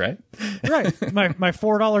for this, right? Right. My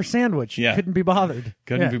 $4 sandwich. Yeah. Couldn't be bothered.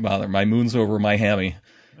 Couldn't be bothered. My moon's over my hammy.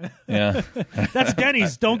 Yeah. That's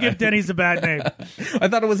Denny's. Don't give Denny's a bad name. I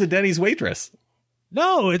thought it was a Denny's waitress.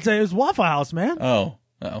 No, it was Waffle House, man. Oh.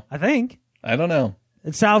 I think. I don't know.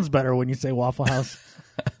 It sounds better when you say Waffle House.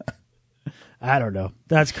 I don't know.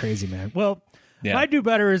 That's crazy, man. Well, Yeah. my do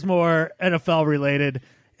better is more NFL related.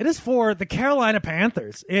 It is for the Carolina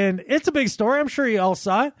Panthers, and it's a big story. I'm sure you all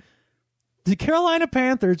saw it. The Carolina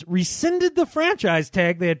Panthers rescinded the franchise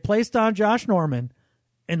tag they had placed on Josh Norman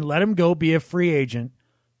and let him go be a free agent.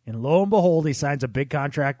 And lo and behold, he signs a big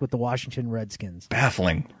contract with the Washington Redskins.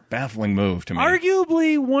 Baffling move to me.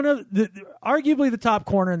 Arguably the top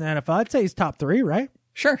corner in the NFL. I'd say he's top 3, right?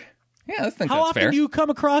 Sure. Yeah, I think How that's often fair. do you come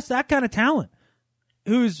across that kind of talent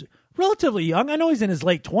who's relatively young? I know he's in his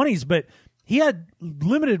late 20s, but he had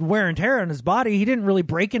limited wear and tear on his body. He didn't really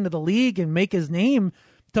break into the league and make his name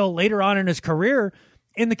till later on in his career.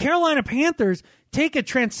 And the Carolina Panthers take a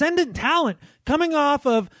transcendent talent coming off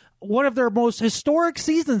of one of their most historic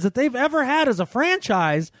seasons that they've ever had as a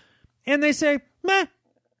franchise, and they say, meh,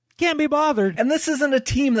 can't be bothered. And this isn't a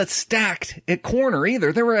team that's stacked at corner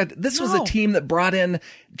either. This was a team that brought in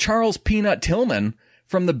Charles Peanut Tillman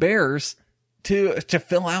from the Bears to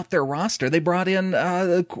fill out their roster. They brought in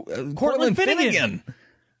Cortland Finnegan.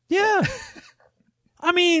 Yeah.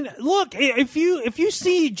 I mean, look, if you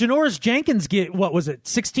see Janoris Jenkins get, what was it,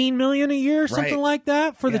 $16 million a year, something like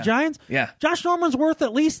that for the Giants? Yeah. Josh Norman's worth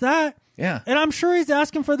at least that. Yeah. And I'm sure he's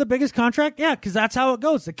asking for the biggest contract. Yeah, because that's how it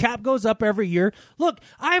goes. The cap goes up every year. Look,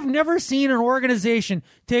 I've never seen an organization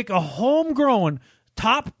take a homegrown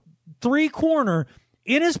top 3 corner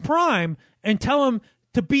in his prime and tell him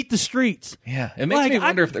to beat the streets. Yeah. It makes me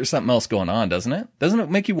wonder if there's something else going on, doesn't it? Doesn't it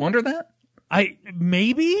make you wonder that? I don't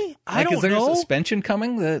know. Is there a suspension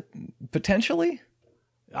coming that potentially?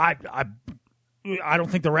 I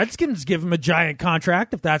don't think the Redskins give him a giant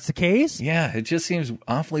contract if that's the case. Yeah, it just seems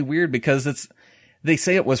awfully weird because they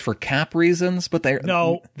say it was for cap reasons, but they're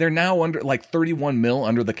now under like 31 mil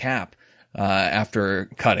under the cap after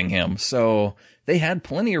cutting him. So they had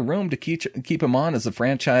plenty of room to keep him on as a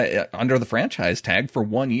franchise under the franchise tag for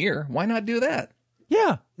 1 year. Why not do that?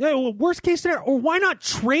 Yeah. Well, worst case scenario, or why not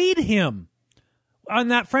trade him on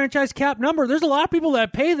that franchise cap number? There's a lot of people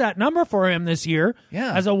that pay that number for him this year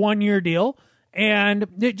as a 1 year deal, and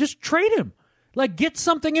they just trade him. Like, get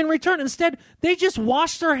something in return. Instead, they just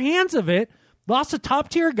washed their hands of it, lost a top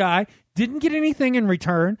tier guy, didn't get anything in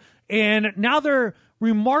return, and now they're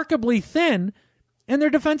remarkably thin in their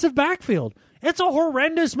defensive backfield. It's a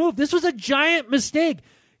horrendous move. This was a giant mistake.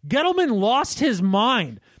 Gettleman lost his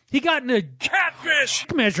mind. He got in a catfish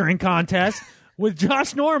measuring contest with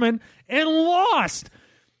Josh Norman and lost.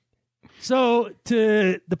 So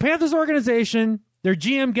to the Panthers organization, their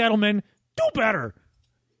GM Gettleman, do better.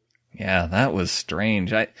 Yeah, that was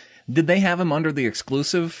strange. Did they have him under the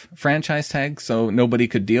exclusive franchise tag so nobody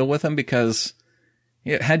could deal with him? Because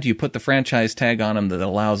had you put the franchise tag on him that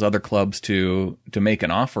allows other clubs to make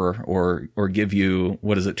an offer or give you,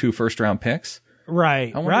 2 first-round picks?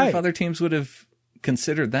 Right, I wonder if other teams would have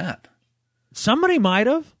considered that. Somebody might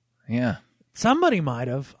have. Yeah. Somebody might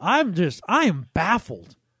have. I am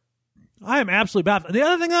baffled. I am absolutely baffled. The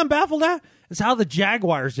other thing I'm baffled at is how the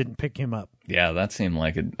Jaguars didn't pick him up. Yeah, that seemed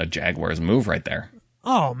like a Jaguars move right there.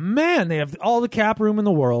 Oh, man, they have all the cap room in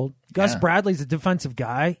the world. Gus Bradley's a defensive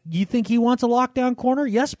guy. You think he wants a lockdown corner?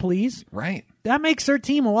 Yes, please. Right. That makes their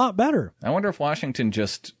team a lot better. I wonder if Washington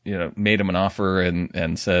just, made him an offer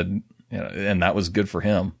and said, and that was good for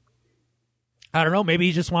him. I don't know. Maybe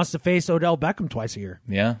he just wants to face Odell Beckham twice a year.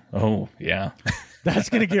 Yeah. Oh, yeah. That's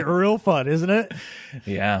going to get real fun, isn't it?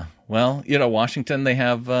 Yeah. Well, Washington, they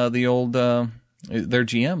have the old, their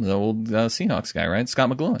GM, the old Seahawks guy, right? Scott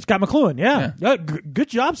McLuhan. Scott McLuhan, yeah. Good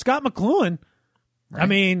job, Scott McLuhan. Right. I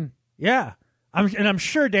mean, yeah. I'm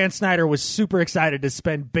sure Dan Snyder was super excited to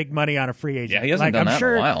spend big money on a free agent. Yeah, he hasn't done that in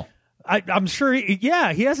a while. I'm sure, he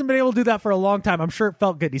hasn't been able to do that for a long time. I'm sure it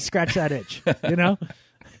felt good. He scratched that itch,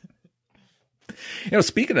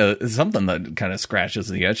 Speaking of something that kind of scratches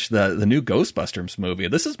the itch, the new Ghostbusters movie.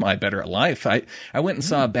 This is my better life. I went and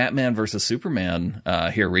saw Batman versus Superman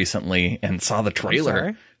here recently and saw the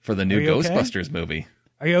trailer for the new Ghostbusters movie.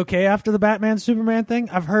 Are you okay after the Batman Superman thing?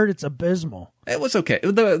 I've heard it's abysmal. It was okay.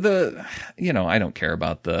 I don't care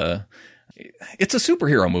about it's a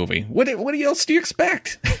superhero movie. What else do you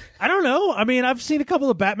expect? I don't know. I mean, I've seen a couple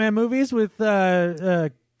of Batman movies with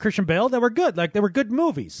Christian Bale that were good. Like, they were good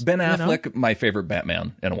movies. Ben Affleck, my favorite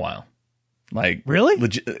Batman in a while. Like, really?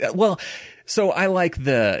 So I like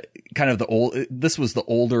the kind of the old. This was the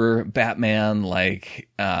older Batman, like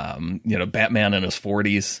Batman in his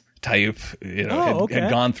 40s type. Had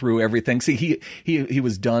gone through everything. See, he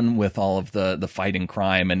was done with all of the fighting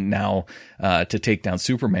crime, and now to take down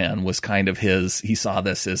Superman was kind of his. He saw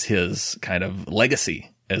this as his kind of legacy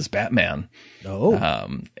as Batman. Oh,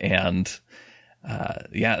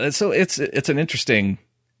 so it's an interesting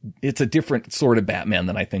it's a different sort of Batman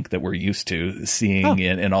than I think that we're used to seeing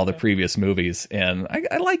in all the previous movies, and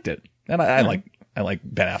I liked it, and I like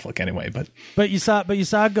Ben Affleck anyway, but you saw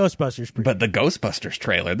Ghostbusters. But the Ghostbusters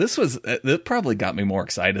trailer, it probably got me more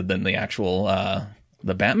excited than the actual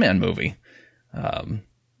the Batman movie.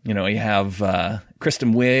 You have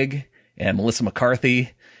Kristen Wiig and Melissa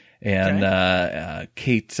McCarthy and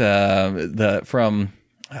Kate from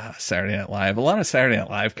Saturday Night Live. A lot of Saturday Night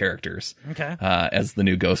Live characters as the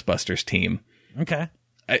new Ghostbusters team. Okay.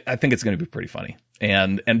 I think it's going to be pretty funny.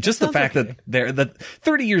 And just the fact that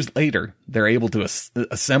 30 years later, they're able to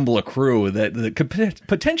assemble a crew that could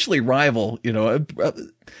potentially rival,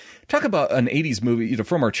 talk about an 80s movie,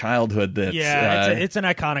 from our childhood. It's an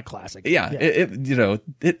iconic classic. Yeah.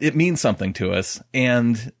 It means something to us.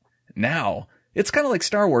 And now it's kind of like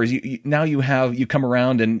Star Wars. You come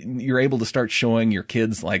around and you're able to start showing your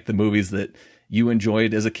kids like the movies that you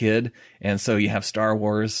enjoyed as a kid. And so you have Star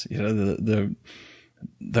Wars, the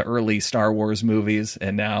early Star Wars movies,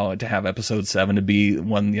 and now to have episode 7 to be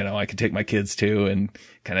one, I could take my kids to and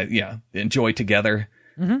kind of, enjoy together.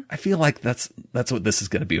 Mm-hmm. I feel like that's what this is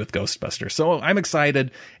going to be with Ghostbusters. So I'm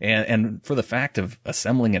excited. And for the fact of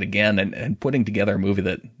assembling it again and putting together a movie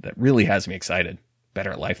that really has me excited.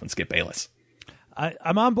 Better at life than Skip Bayless.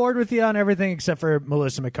 I'm on board with you on everything except for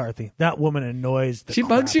Melissa McCarthy. That woman annoys the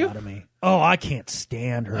crap out of me. Oh, I can't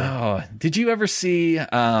stand her. Oh, did you ever see?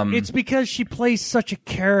 It's because she plays such a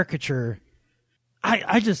caricature.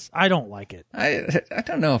 I don't like it. I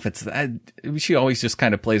don't know if it's. She always just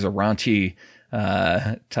kind of plays a raunchy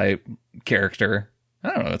type character.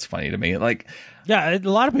 I don't know. It's funny to me. Like, yeah, a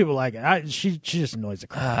lot of people like it. She just annoys the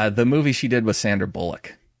crap. The movie she did with Sandra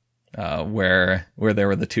Bullock. Where there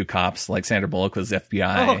were the two cops, like Sandra Bullock was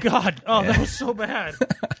FBI. Oh God! Oh, that was so bad.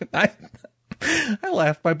 I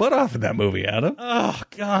laughed my butt off in that movie, Adam. Oh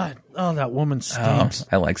God! Oh, that woman stinks.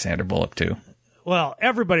 I like Sandra Bullock too. Well,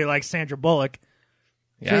 everybody likes Sandra Bullock.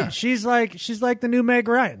 Yeah, she's like the new Meg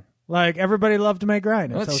Ryan. Like everybody loved Meg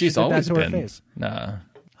Ryan. Well, she's always been.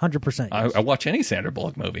 100%. I watch any Sandra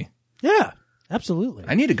Bullock movie. Yeah, absolutely.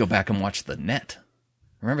 I need to go back and watch The Net.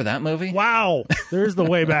 Remember that movie? Wow. There's the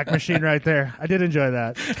Wayback Machine right there. I did enjoy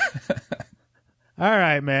that. All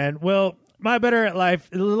right, man. Well, my Better at Life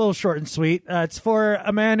is a little short and sweet. It's for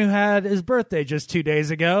a man who had his birthday just 2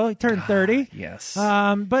 days ago. He turned 30. Yes.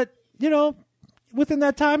 But, within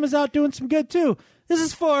that time is out doing some good, too. This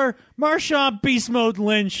is for Marshawn Beast Mode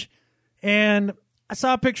Lynch. And I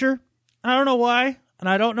saw a picture. I don't know why, and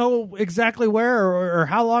I don't know exactly where or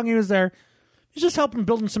how long he was there. He's just helping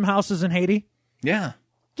building some houses in Haiti. Yeah.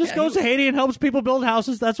 Just goes to Haiti and helps people build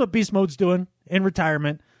houses. That's what Beast Mode's doing in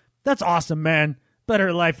retirement. That's awesome, man. Better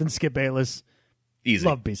at life than Skip Bayless. Easy.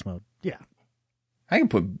 Love Beast Mode. Yeah. I can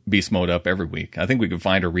put Beast Mode up every week. I think we could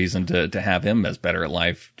find a reason to have him as Better at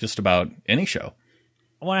Life just about any show.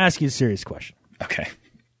 I want to ask you a serious question. Okay.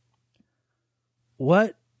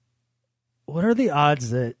 What are the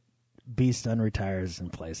odds that Beast unretires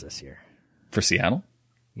and plays this year? For Seattle?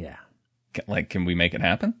 Yeah. Can we make it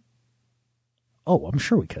happen? Oh, I'm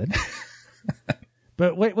sure we could.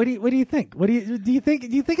 But what do you think? Do you think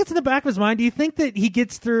it's in the back of his mind? Do you think that he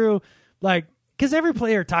gets through, like, because every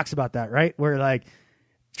player talks about that, right? Where like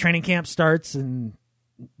training camp starts and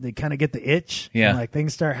they kind of get the itch, and like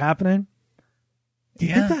things start happening. Do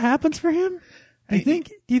you think that happens for him? Do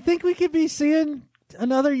you think we could be seeing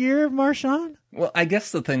another year of Marshawn? Well, I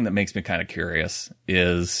guess the thing that makes me kind of curious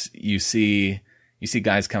is you see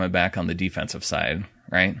guys coming back on the defensive side,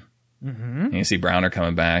 right? Mm-hmm. And you see Browner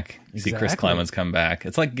coming back. You see Chris Clemens come back.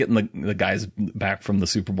 It's like getting the guys back from the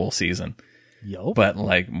Super Bowl season. Yep. But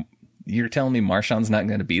like, you're telling me Marshawn's not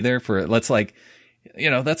going to be there for, that's like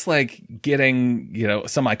getting,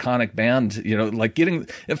 some iconic band, like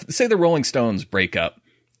say the Rolling Stones break up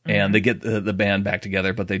and they get the band back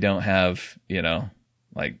together, but they don't have,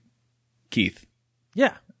 like Keith.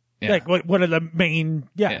 Yeah. Like one of the main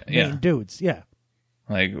dudes. Yeah.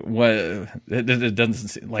 Like, what? It doesn't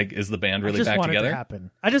seem like, is the band really back together?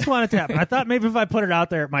 I just want it to happen. I thought maybe if I put it out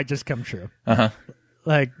there, it might just come true. Uh-huh.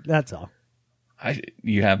 Like, that's all.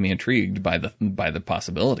 You have me intrigued by the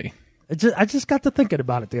possibility. I just got to thinking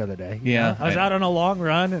about it the other day. Yeah. I was out on a long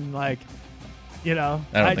run and like, I don't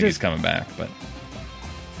think he's coming back, but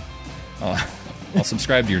I'll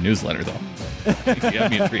subscribe to your newsletter though. You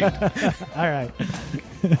have me intrigued. All right.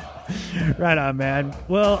 Right on, man.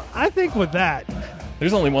 Well, I think with that,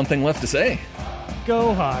 there's only one thing left to say.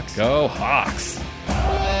 Go Hawks. Go Hawks.